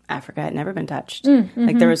Africa had never been touched?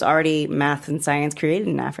 Like, there was already math and science created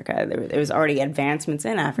in Africa. There was already advancements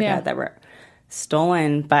in Africa that were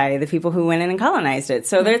stolen by the people who went in and colonized it.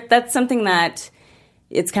 So that's something that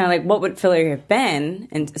it's kind of like, what would Fillory have been,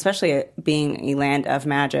 and especially being a land of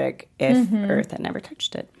magic, if Earth had never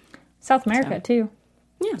touched it. South America, too.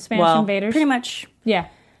 Yeah. Spanish invaders. Pretty much. Yeah.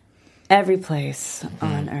 Every place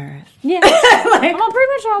on Earth. Yeah. Pretty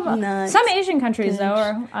much all. Nuts. Some Asian countries,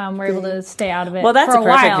 though, were able to stay out of it for a while. Well, that's a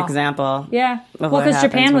perfect example. Yeah. Well, because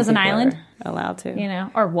Japan was an island. Allowed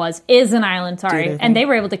to. Or is an island, sorry. And they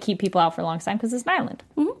were able to keep people out for a long time because it's an island.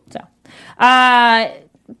 So,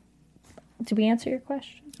 did we answer your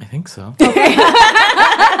question? I think so. Okay.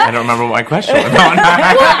 I don't remember what my question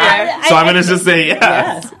was. So I'm going to just say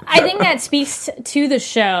yes. I think that speaks to the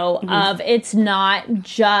show of it's not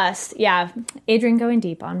just, Adrian going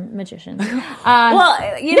deep on magicians.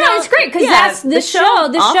 It's great because that's the show.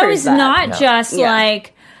 The show is not just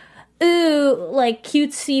like, ooh, like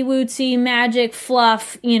cutesy wootsy magic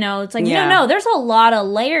fluff, it's like, no, there's a lot of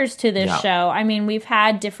layers to this show. I mean, we've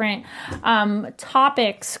had different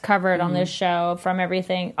topics covered on this show, from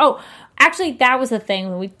everything. Oh, actually, that was the thing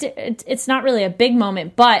when we did. It's not really a big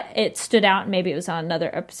moment, but it stood out. Maybe it was on another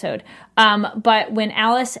episode. But when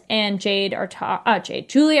Alice and Julia are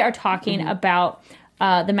talking about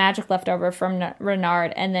the magic left over from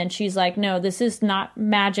Renard, and then she's like, no, this is not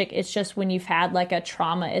magic, it's just when you've had like a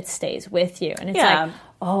trauma, it stays with you. And it's like,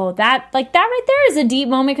 oh, that right there is a deep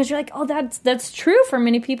moment, because you're like, oh, that's true for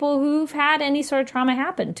many people who've had any sort of trauma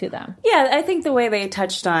happen to them. Yeah, I think the way they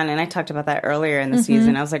touched on, and I talked about that earlier in the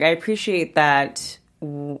season, I was like, I appreciate that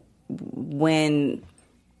when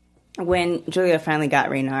Julia finally got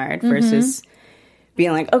Renard versus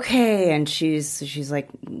being like, okay, and she's like,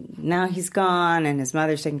 now he's gone and his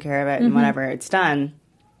mother's taking care of it and whatever, it's done.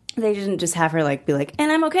 They didn't just have her be like,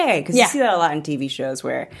 and I'm okay, because you see that a lot in TV shows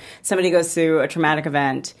where somebody goes through a traumatic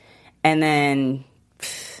event and then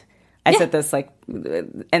I said this, like,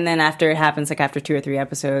 and then after it happens, like, after 2 or 3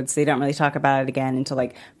 episodes, they don't really talk about it again until,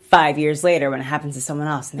 like, 5 years later when it happens to someone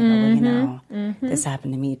else. And they go, well, you know, this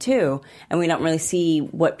happened to me, too. And we don't really see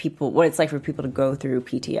what it's like for people to go through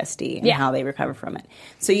PTSD and how they recover from it.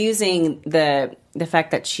 So using the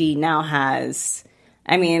fact that she now has...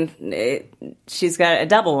 I mean, she's got a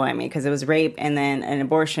double whammy because it was rape and then an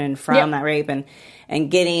abortion from that rape and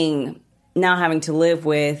now having to live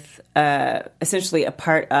with essentially a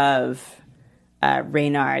part of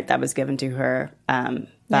Reynard that was given to her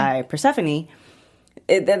by Persephone.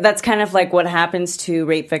 That's kind of like what happens to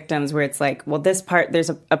rape victims where it's like, well, there's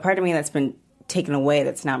a part of me that's been taken away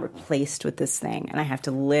that's now replaced with this thing, and I have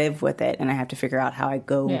to live with it, and I have to figure out how I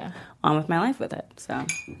go on with my life with it. So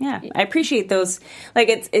I appreciate those. Like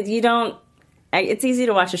it's easy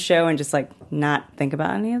to watch a show and just like not think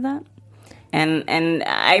about any of that, and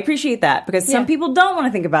I appreciate that because some people don't want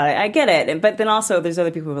to think about it. I get it, but then also there's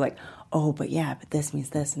other people who are like, oh, but this means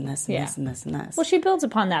this and this and this and this and this. Well, she builds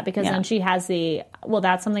upon that because then she has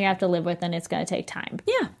that's something I have to live with and it's going to take time.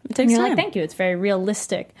 Yeah, it takes time. Like, thank you. It's very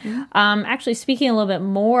realistic. Mm-hmm. Actually, speaking a little bit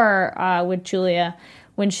more with Julia,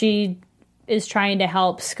 when she is trying to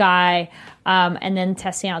help Sky and then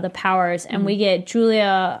testing out the powers, and we get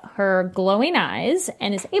Julia, her glowing eyes,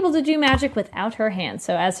 and is able to do magic without her hands.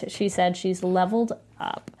 So as she said, she's leveled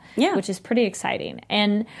up, which is pretty exciting.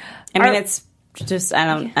 And I mean, it's... Just I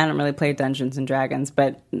don't really play Dungeons and Dragons,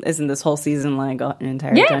 but isn't this whole season like an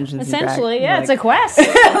entire Dungeons and Dragons? Essentially, it's a quest.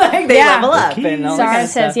 Like they level up. And all Sarah that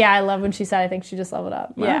says, I love when she said, I think she just leveled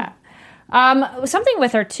up. Wow. Yeah. Something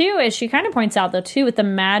with her too is she kind of points out though too with the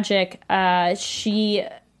magic, she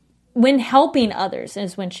when helping others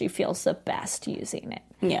is when she feels the best using it.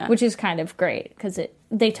 Yeah, which is kind of great because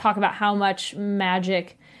they talk about how much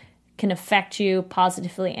magic can affect you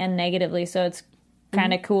positively and negatively. So it's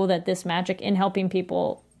kind of cool that this magic in helping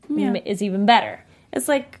people is even better. It's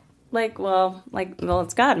like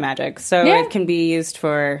it's God magic, so it can be used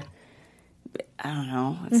for, I don't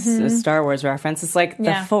know, it's a Star Wars reference. It's like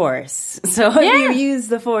the Force. So if you use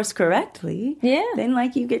the Force correctly, then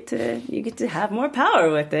like you get to have more power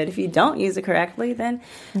with it. If you don't use it correctly, then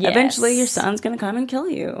eventually your son's going to come and kill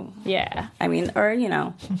you. Yeah, I mean, or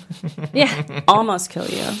almost kill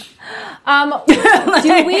you.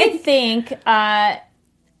 Do we think?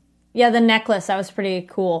 The necklace that was pretty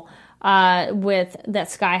cool. With that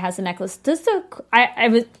Sky has a necklace. Does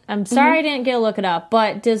I'm sorry I didn't get to look it up,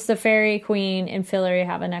 but does the Fairy Queen in Fillory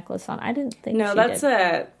have a necklace on? I didn't think. No, that's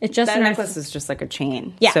did. It's just that necklace is just like a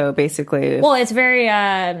chain. Yeah. So basically, it's very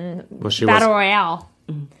battle royale.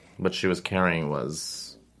 What she was carrying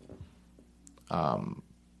was, on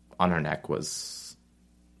her neck was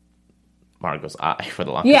Margot's eye for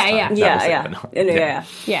the longest time.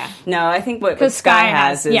 Yeah. No, I think what Sky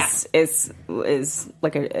has is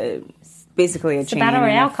like basically a chain. It's a battle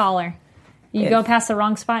royale collar. You go past the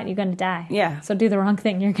wrong spot, you're going to die. Yeah. So do the wrong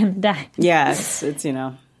thing, you're going to die. Yeah, it's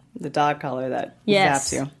the dog collar that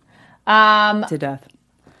zaps you to death.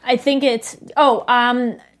 I think it's.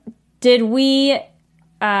 Did we?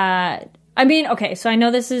 Okay. So I know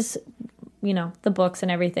this is. The books and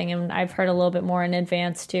everything, and I've heard a little bit more in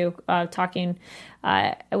advance too, talking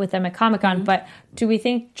with them at Comic-Con, but do we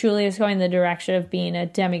think Julia is going the direction of being a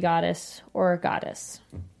demigoddess or a goddess?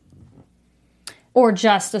 Or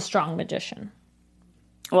just a strong magician?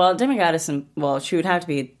 Well, demigoddess, she would have to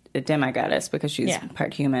be a demigoddess because she's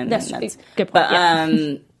part human. That's a good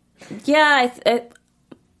point. But,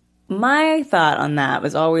 my thought on that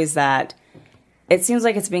was always that it seems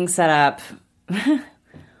like it's being set up...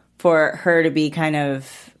 for her to be kind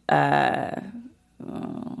of...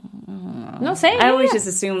 no, say it. I always just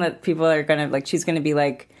assume that people are going to... she's going to be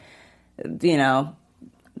like, the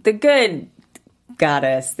good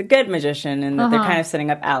goddess, the good magician, and that they're kind of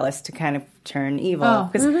setting up Alice to kind of turn evil.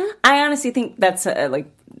 Because I honestly think that's, the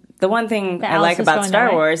one thing I like about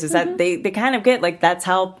Star Wars is that they kind of get, that's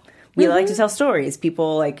how we like to tell stories.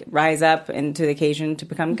 People, rise up into the occasion to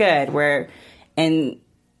become good, and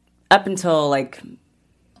up until,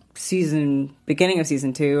 beginning of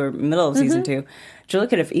season 2 or middle of season 2, Julia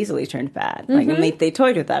could have easily turned bad. And they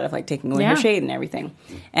toyed with that of taking away her shade and everything.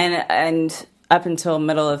 And up until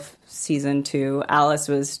middle of season 2, Alice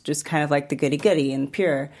was just kind of the goody-goody and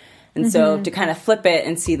pure. And so to kind of flip it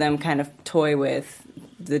and see them kind of toy with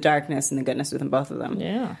the darkness and the goodness within both of them.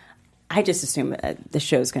 Yeah. I just assume that the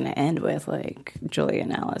show's going to end with Julia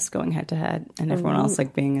and Alice going head to head and everyone else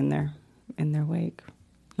being in their wake.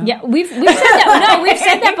 Yeah, we've said that. No, we've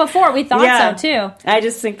said that before. We thought so too. I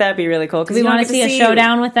just think that'd be really cool because we want to see a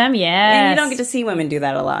showdown with them. Yeah, and you don't get to see women do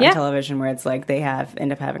that a lot on television, where it's they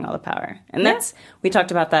end up having all the power. And that's we talked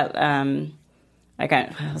about that. like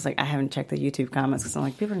I was like, I haven't checked the YouTube comments because I'm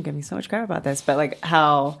like, people are giving me so much crap about this, but like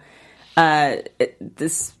how part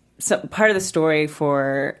of the story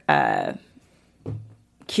for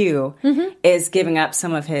Q is giving up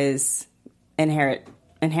some of his inherent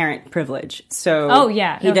privilege. So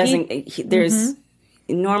he doesn't. There's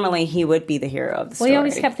normally he would be the hero of the story. Well, he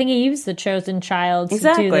always kept thinking he was the chosen child to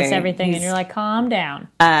do this everything, and you're like, calm down.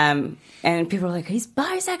 And people are like, he's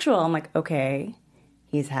bisexual. I'm like, okay,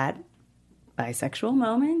 he's had bisexual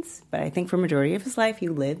moments, but I think for majority of his life, he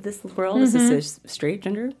lived this world as a straight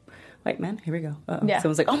gender white man. Here we go.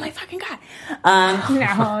 Someone's like, oh my fucking God.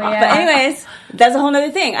 But anyways, that's a whole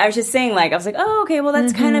other thing. I was just saying, like, I was like, oh, okay, well,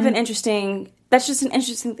 that's kind of that's just an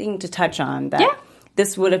interesting thing to touch on. That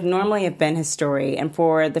this would have normally have been his story. And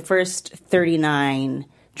for the first 39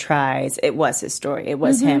 tries, it was his story. It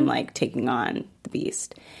was him, like, taking on the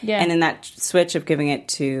beast. Yeah. And in that switch of giving it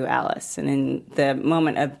to Alice, and in the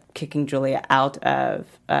moment of kicking Julia out of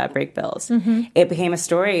Break Bills, it became a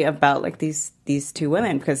story about like these two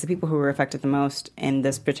women, because the people who were affected the most in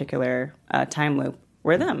this particular time loop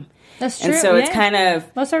were them. That's true. And so it's kind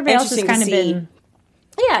of most everybody else has kind of been.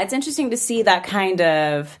 Yeah, it's interesting to see that kind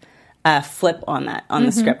of flip on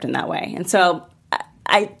the script in that way. And so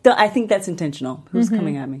I think that's intentional. Who's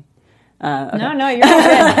coming at me? Okay. No, you're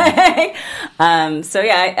good. So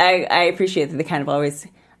yeah, I appreciate that they kind of always.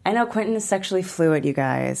 I know Quentin is sexually fluid, you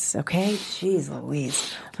guys. Okay, jeez,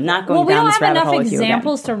 Louise, I'm not going down this rabbit hole with you again. We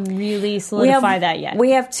don't have enough examples to really solidify that yet.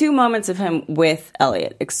 We have 2 moments of him with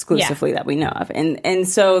Elliot exclusively that we know of, and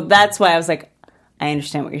so that's why I was like, I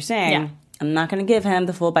understand what you're saying. Yeah. I'm not going to give him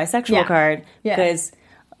the full bisexual card because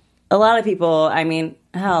a lot of people. I mean.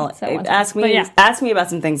 Hell, ask me about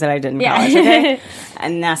some things that I did in college, okay?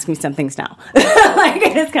 And ask me some things now. Like,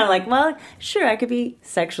 it's kind of like, well, sure, I could be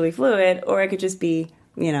sexually fluid, or I could just be,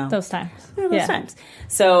 those times. Those times.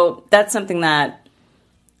 So that's something that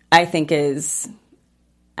I think is,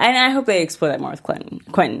 and I hope they explore that more with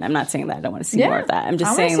Quentin. I'm not saying that I don't want to see more of that. I'm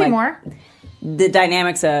just saying, like, more. The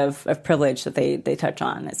dynamics of privilege that they touch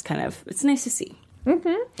on is kind of, it's nice to see.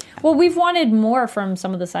 Well, we've wanted more from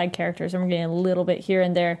some of the side characters, and we're getting a little bit here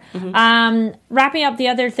and there. Wrapping up the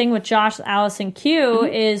other thing with Josh, Alice, and Q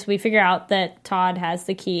is we figure out that Todd has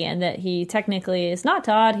the key, and that he technically is not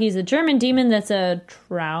Todd. He's a German demon that's a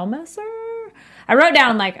Traumesser. I wrote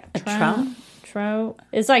down like a Traum.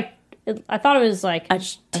 It's like I thought it was like I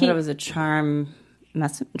thought it was a charm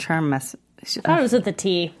mess. I thought it was with the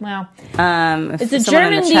T. Wow. It's a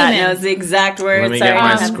German demon. Knows the exact words. Let me get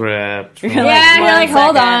my script. You're like,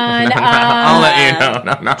 hold on. I'll let you know.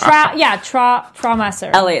 No. Traumesser.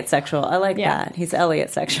 Elliot sexual. I like that. He's Elliot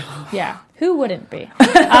sexual. Yeah. Who wouldn't be?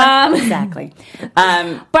 Exactly. But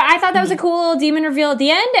I thought that was a cool little demon reveal at the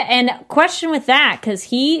end. And question with that, because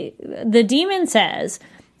the demon says,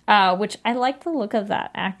 which I like the look of that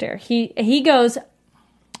actor. He goes,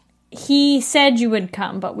 he said you would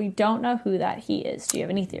come, but we don't know who that he is. Do you have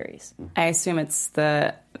any theories? I assume it's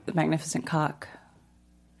the Magnificent Cock.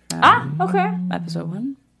 Okay. Episode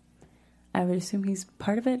 1. I would assume he's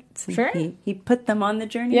part of it. Sure. He put them on the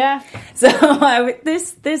journey. Yeah. So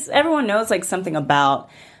this everyone knows like something about.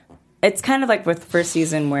 It's kind of like with the first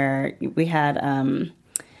season where we had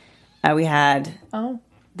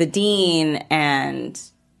the Dean and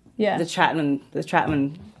the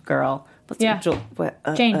Chapman girl.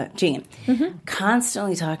 Jane.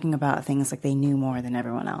 Constantly talking about things like they knew more than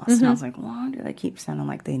everyone else. And I was like, why do they keep sounding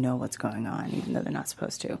like they know what's going on, even though they're not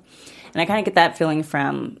supposed to? And I kind of get that feeling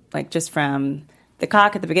from the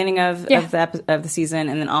Cock at the beginning of the season,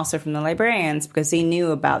 and then also from the librarians, because they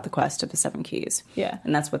knew about the quest of the 7 keys. Yeah.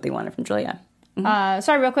 And that's what they wanted from Julia.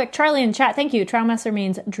 Sorry, real quick. Charlie in chat, thank you. Traumesser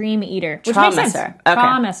means dream eater. Which makes sense. Okay.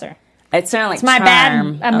 Traumesser. It sounded like it's my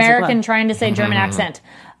bad American trying to say German accent.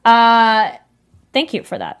 Thank you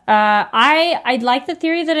for that. I like the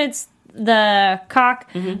theory that it's the Cock,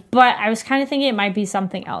 but I was kind of thinking it might be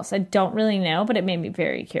something else. I don't really know, but it made me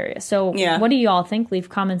very curious. So what do you all think? Leave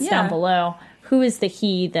comments down below. Who is the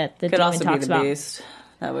he that the demon talks about? Beast.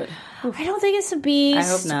 That would. I don't think it's a beast. I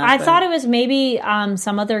hope not. I thought it was maybe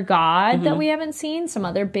some other god that we haven't seen, some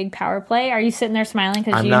other big power play. Are you sitting there smiling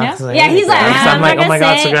because you know? Yeah, he's like, I'm like, oh my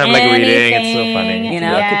god, so good. I'm like reading. It's so funny. You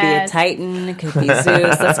know, it could be a Titan, it could be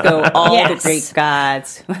Zeus. Let's go all the Greek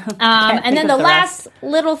gods. And then the last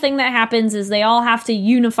little thing that happens is they all have to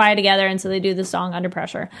unify together, and so they do the song Under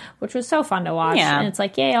Pressure, which was so fun to watch. Yeah. And it's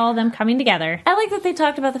like, yay, all of them coming together. I like that they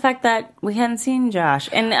talked about the fact that we hadn't seen Josh.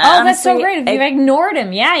 And honestly, that's so great. If you've ignored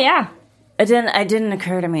him. Yeah. It didn't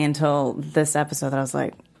occur to me until this episode that I was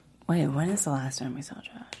like, wait, when is the last time we saw Josh?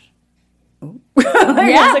 I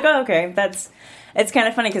was like, oh, okay. It's kind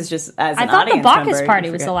of funny because just as an I thought the audience Bacchus member, party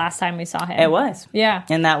was the last time we saw him. It was. Yeah.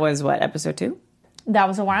 And that was what, episode 2? That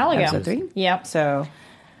was a while ago. Episode 3? Yep. So...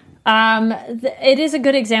 it is a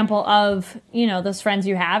good example of, you know, those friends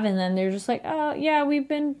you have, and then they're just like, oh, yeah, we've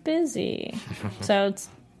been busy. So it's...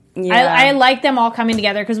 Yeah. I like them all coming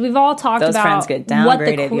together because we've all talked those about friends get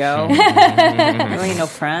downgraded, yo. Really no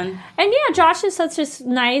friend. And yeah, Josh is such a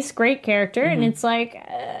nice, great character, and it's like,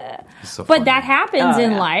 so but funny. that happens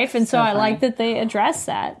in life, and so I funny. like that they address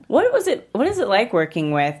that. What is it like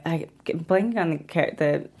working with? I'm blanking on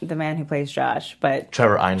the man who plays Josh, but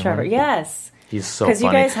Trevor Einhorn. Trevor, yes. He's so funny. Because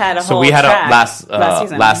you guys had a so whole we had track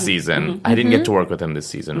last season. I didn't get to work with him this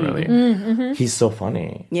season, really. He's so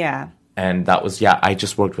funny. Yeah. And that was, I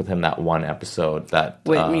just worked with him that one episode that...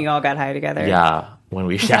 When you all got high together. Yeah. When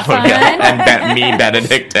we showered. And me,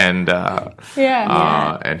 Benedict, and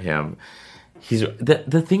him. He's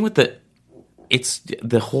the thing with the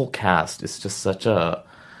whole cast is just such a...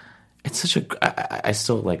 I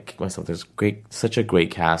still like myself. There's such a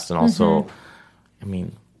great cast, and also, I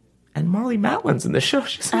mean... And Marlee Matlin's in the show.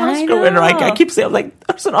 She's an Oscar winner. I keep saying, like,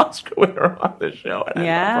 there's an Oscar winner on the show. And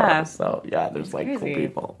I love her. So, there's, like, cool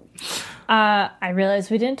people. I realized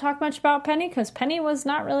we didn't talk much about Penny because Penny was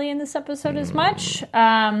not really in this episode as much. Stuck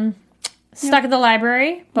at the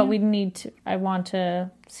library, but I want to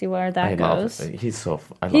see where that goes. He's so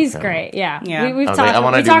fun. I love He's him. great, yeah. Yeah. We've talked I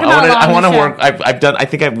want to work.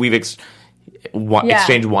 We've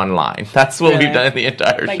exchanged one line. That's what we've done in the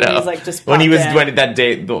entire show. He was, like, just when that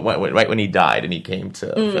day, right when he died, and he came to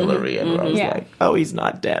Fillory, and I was like, "Oh, he's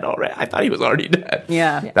not dead already." I thought he was already dead.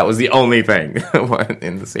 Yeah, that was the only thing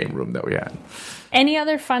in the same room that we had. Any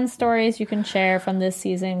other fun stories you can share from this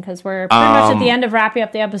season? Because we're pretty much at the end of wrapping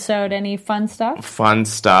up the episode. Any fun stuff? Fun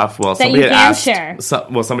stuff. Well, that somebody you can share.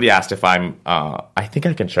 Somebody asked if I'm. I think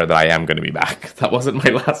I can share that I am going to be back. That wasn't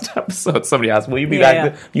my last episode. Somebody asked, "Will you be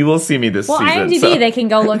back?" Yeah. You will see me this season. Well, IMDb, they can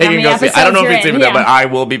go look how many episodes I don't know if it's in. even there, but I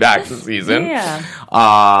will be back this season.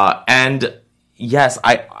 And yes,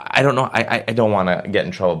 I don't know. I don't want to get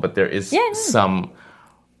in trouble, but there is some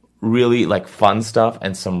really like fun stuff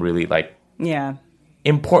and some really like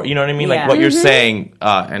important, you know what I mean? Like what you're saying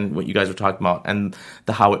and what you guys were talking about and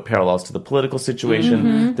how it parallels to the political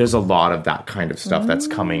situation. There's a lot of that kind of stuff that's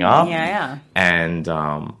coming up. And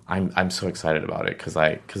I'm so excited about it because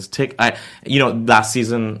last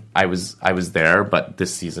season I was there, but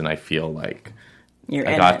this season I feel like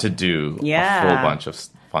I got to do a full bunch of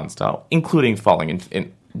fun stuff, including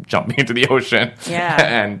jumping into the ocean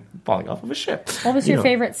and falling off of a ship. What was your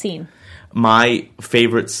favorite scene? My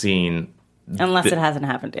favorite scene, unless it hasn't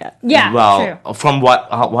happened yet. Yeah. Well, true. From what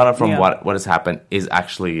has happened is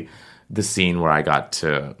actually the scene where I got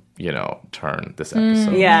to turn this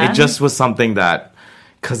episode. It just was something that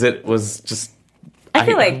because it was just. I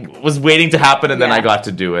feel like was waiting to happen, and then I got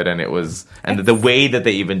to do it, and it was the way that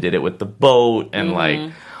they even did it with the boat and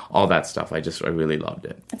like. All that stuff. I really loved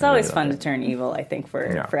it. It's always fun to turn evil, I think,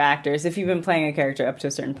 for actors. If you've been playing a character up to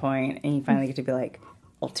a certain point and you finally get to be like,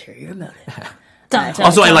 ulterior motive.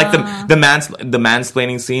 Also, I like the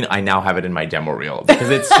mansplaining scene. I now have it in my demo reel because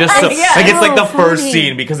it's just it's like the first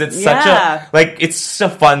scene because it's such a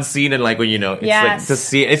fun scene and like when it's like to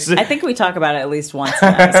see it. I think we talk about it at least once in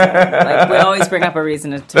an episode. Like we always bring up a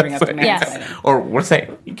reason to bring up the mansplaining. Or we're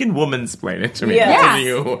saying you can womansplain it to me.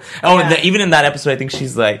 Even in that episode, I think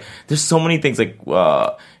she's like, there's so many things like.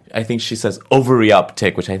 I think she says ovary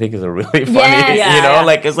uptick, which I think is a really funny,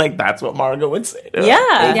 like it's like that's what Margot would say.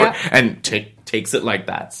 And takes it like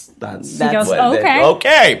that's goes, what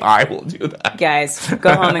okay, I will do that. Guys,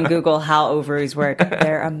 go home and Google how ovaries work.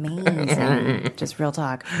 They're amazing. Just real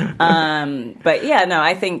talk. But yeah, no,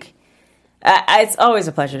 I think it's always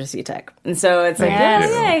a pleasure to see Tech, and so it's like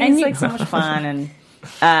and it's like so much fun, and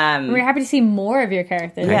we're happy to see more of your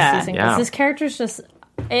character this season because this character's just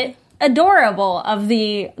adorable of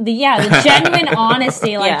the genuine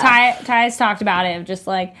honesty like Ty's talked about it of just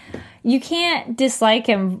like you can't dislike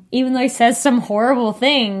him even though he says some horrible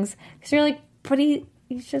things because you're like but he's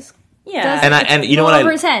just and you know what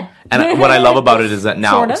over his head. And what I love about it is that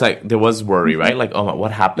now it's like there was worry right like oh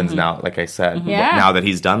what happens now like I said now that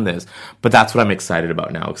he's done this but that's what I'm excited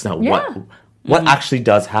about now because now what actually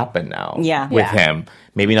does happen now with him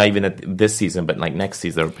maybe not even at this season but like next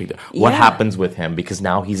season what happens with him because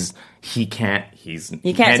now he can't do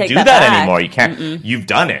that anymore you can't you've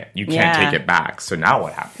done it you can't take it back so now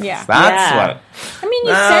what happens that's what I mean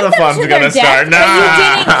you sent them fun's to their death start. But you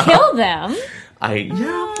didn't kill them I mean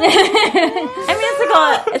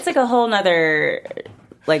it's like a whole nother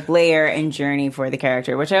like layer and journey for the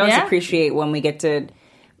character which I always appreciate when we get to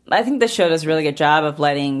I think the show does a really good job of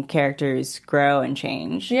letting characters grow and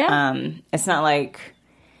change. Yeah. It's not like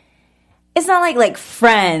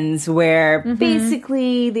Friends, where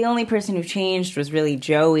basically the only person who changed was really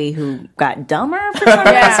Joey, who got dumber for some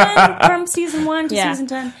reason from season 1 to season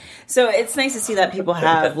 10. So it's nice to see that people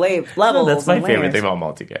have levels. That's my and favorite layers. thing about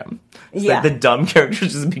multicam. It's like the dumb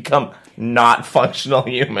characters just become not functional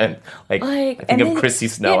human. Like I think of Chrissy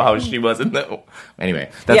Snow, how she was in the... Anyway,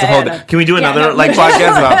 that's a whole... Can we do another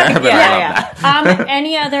podcast about that? I love that.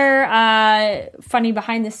 Any other funny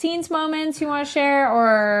behind-the-scenes moments you want to share,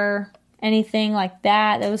 or anything like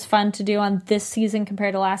that was fun to do on this season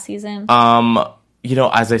compared to last season?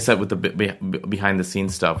 As I said, with the behind the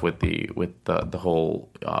scenes stuff, with the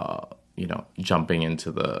whole jumping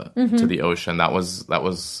into the to the ocean, that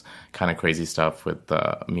was kind of crazy stuff with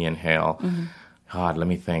me and Hale. God, let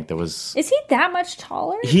me think. There was... Is he that much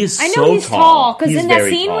taller? He is. I know he's tall because in that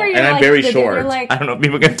scene where you're and like, I'm very short. You're like, I don't know if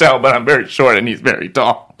people can tell, but I'm very short and he's very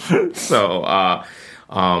tall. So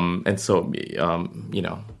and so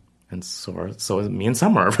and so me and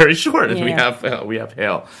Summer are very short, and we have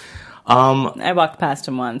Hale. I walked past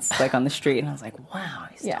him once, like on the street, and I was like, "Wow,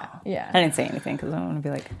 he's tall." Yeah. I didn't say anything because I don't want to be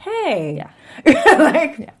like, "Hey,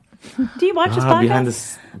 do you watch this podcast?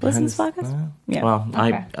 Listen to this podcast?" Well,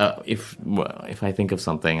 Okay. if I think of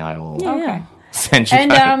something, I will Okay. send you.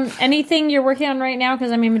 And anything you're working on right now?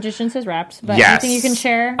 Because Magicians has wraps, but anything you can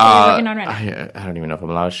share that you're working on right now? I don't even know if I'm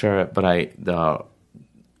allowed to share it, but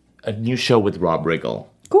a new show with Rob Riggle.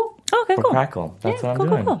 Cool. Okay, for cool. Crackle. That's what I'm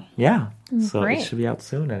doing. Cool. Yeah. So Great. it should be out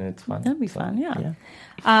soon, and it's fun. That'd be fun. Yeah.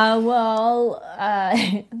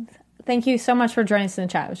 Thank you so much for joining us in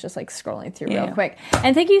the chat. I was just scrolling through real quick.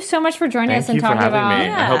 And thank you so much for joining us and talking about... Thank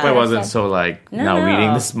you for having me. I hope I wasn't so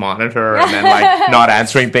reading this monitor and then not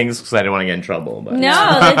answering things because I didn't want to get in trouble. But.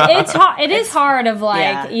 No, it is hard of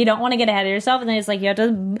you don't want to get ahead of yourself, and then it's you have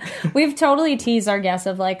to... We've totally teased our guests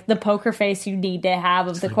of the poker face you need to have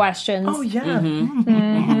of the questions. Oh,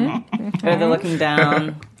 yeah. Or the looking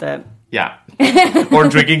down, Yeah. Or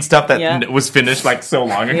drinking stuff that was finished so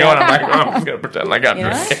long ago, and I'm like, I'm just going to pretend like I'm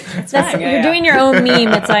drinking. You're doing your own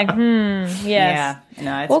meme. It's yes. Yeah.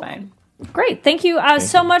 No, it's fine. Great. Thank you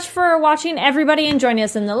so much for watching, everybody, and joining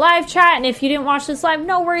us in the live chat. And if you didn't watch this live,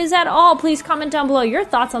 no worries at all. Please comment down below your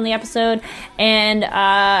thoughts on the episode and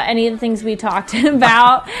any of the things we talked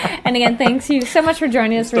about. And again, thanks you so much for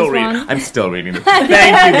joining us, Rizwan. I'm still reading this. Thank you,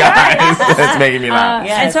 guys. That's making me laugh.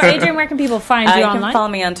 And so, Adrian, where can people find you online? You can follow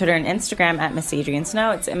me on Twitter and Instagram at Miss Adrian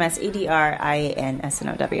Snow. It's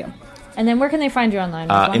MSADRIANSNOW. And then where can they find you online?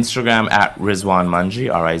 Instagram at Rizwan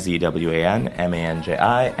Manji, RIZWAN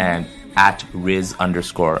MANJI, and at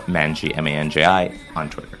Riz_Manji, MANJI on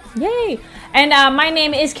Twitter. Yay! And my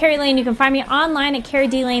name is Carrie Lane. You can find me online at Carrie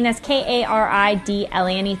D Lane. That's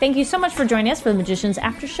KARIDLANE. Thank you so much for joining us for the Magicians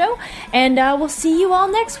After Show. And we'll see you all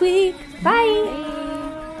next week. Bye!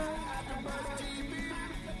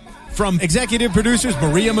 From executive producers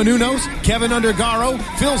Maria Menounos, Kevin Undergaro,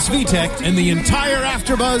 Phil Svitek, and the entire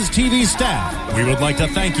AfterBuzz TV staff, we would like to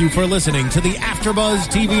thank you for listening to the AfterBuzz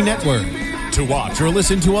TV network. To watch or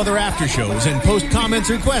listen to other after shows and post comments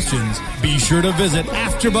or questions, be sure to visit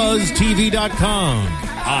AfterBuzzTV.com.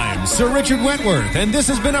 I'm Sir Richard Wentworth, and this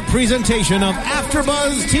has been a presentation of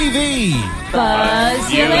AfterBuzz TV.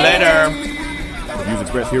 Buzz you later. The views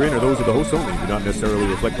expressed herein are those of the hosts only, do not necessarily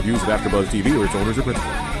reflect the views of AfterBuzz TV or its owners or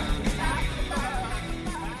principals.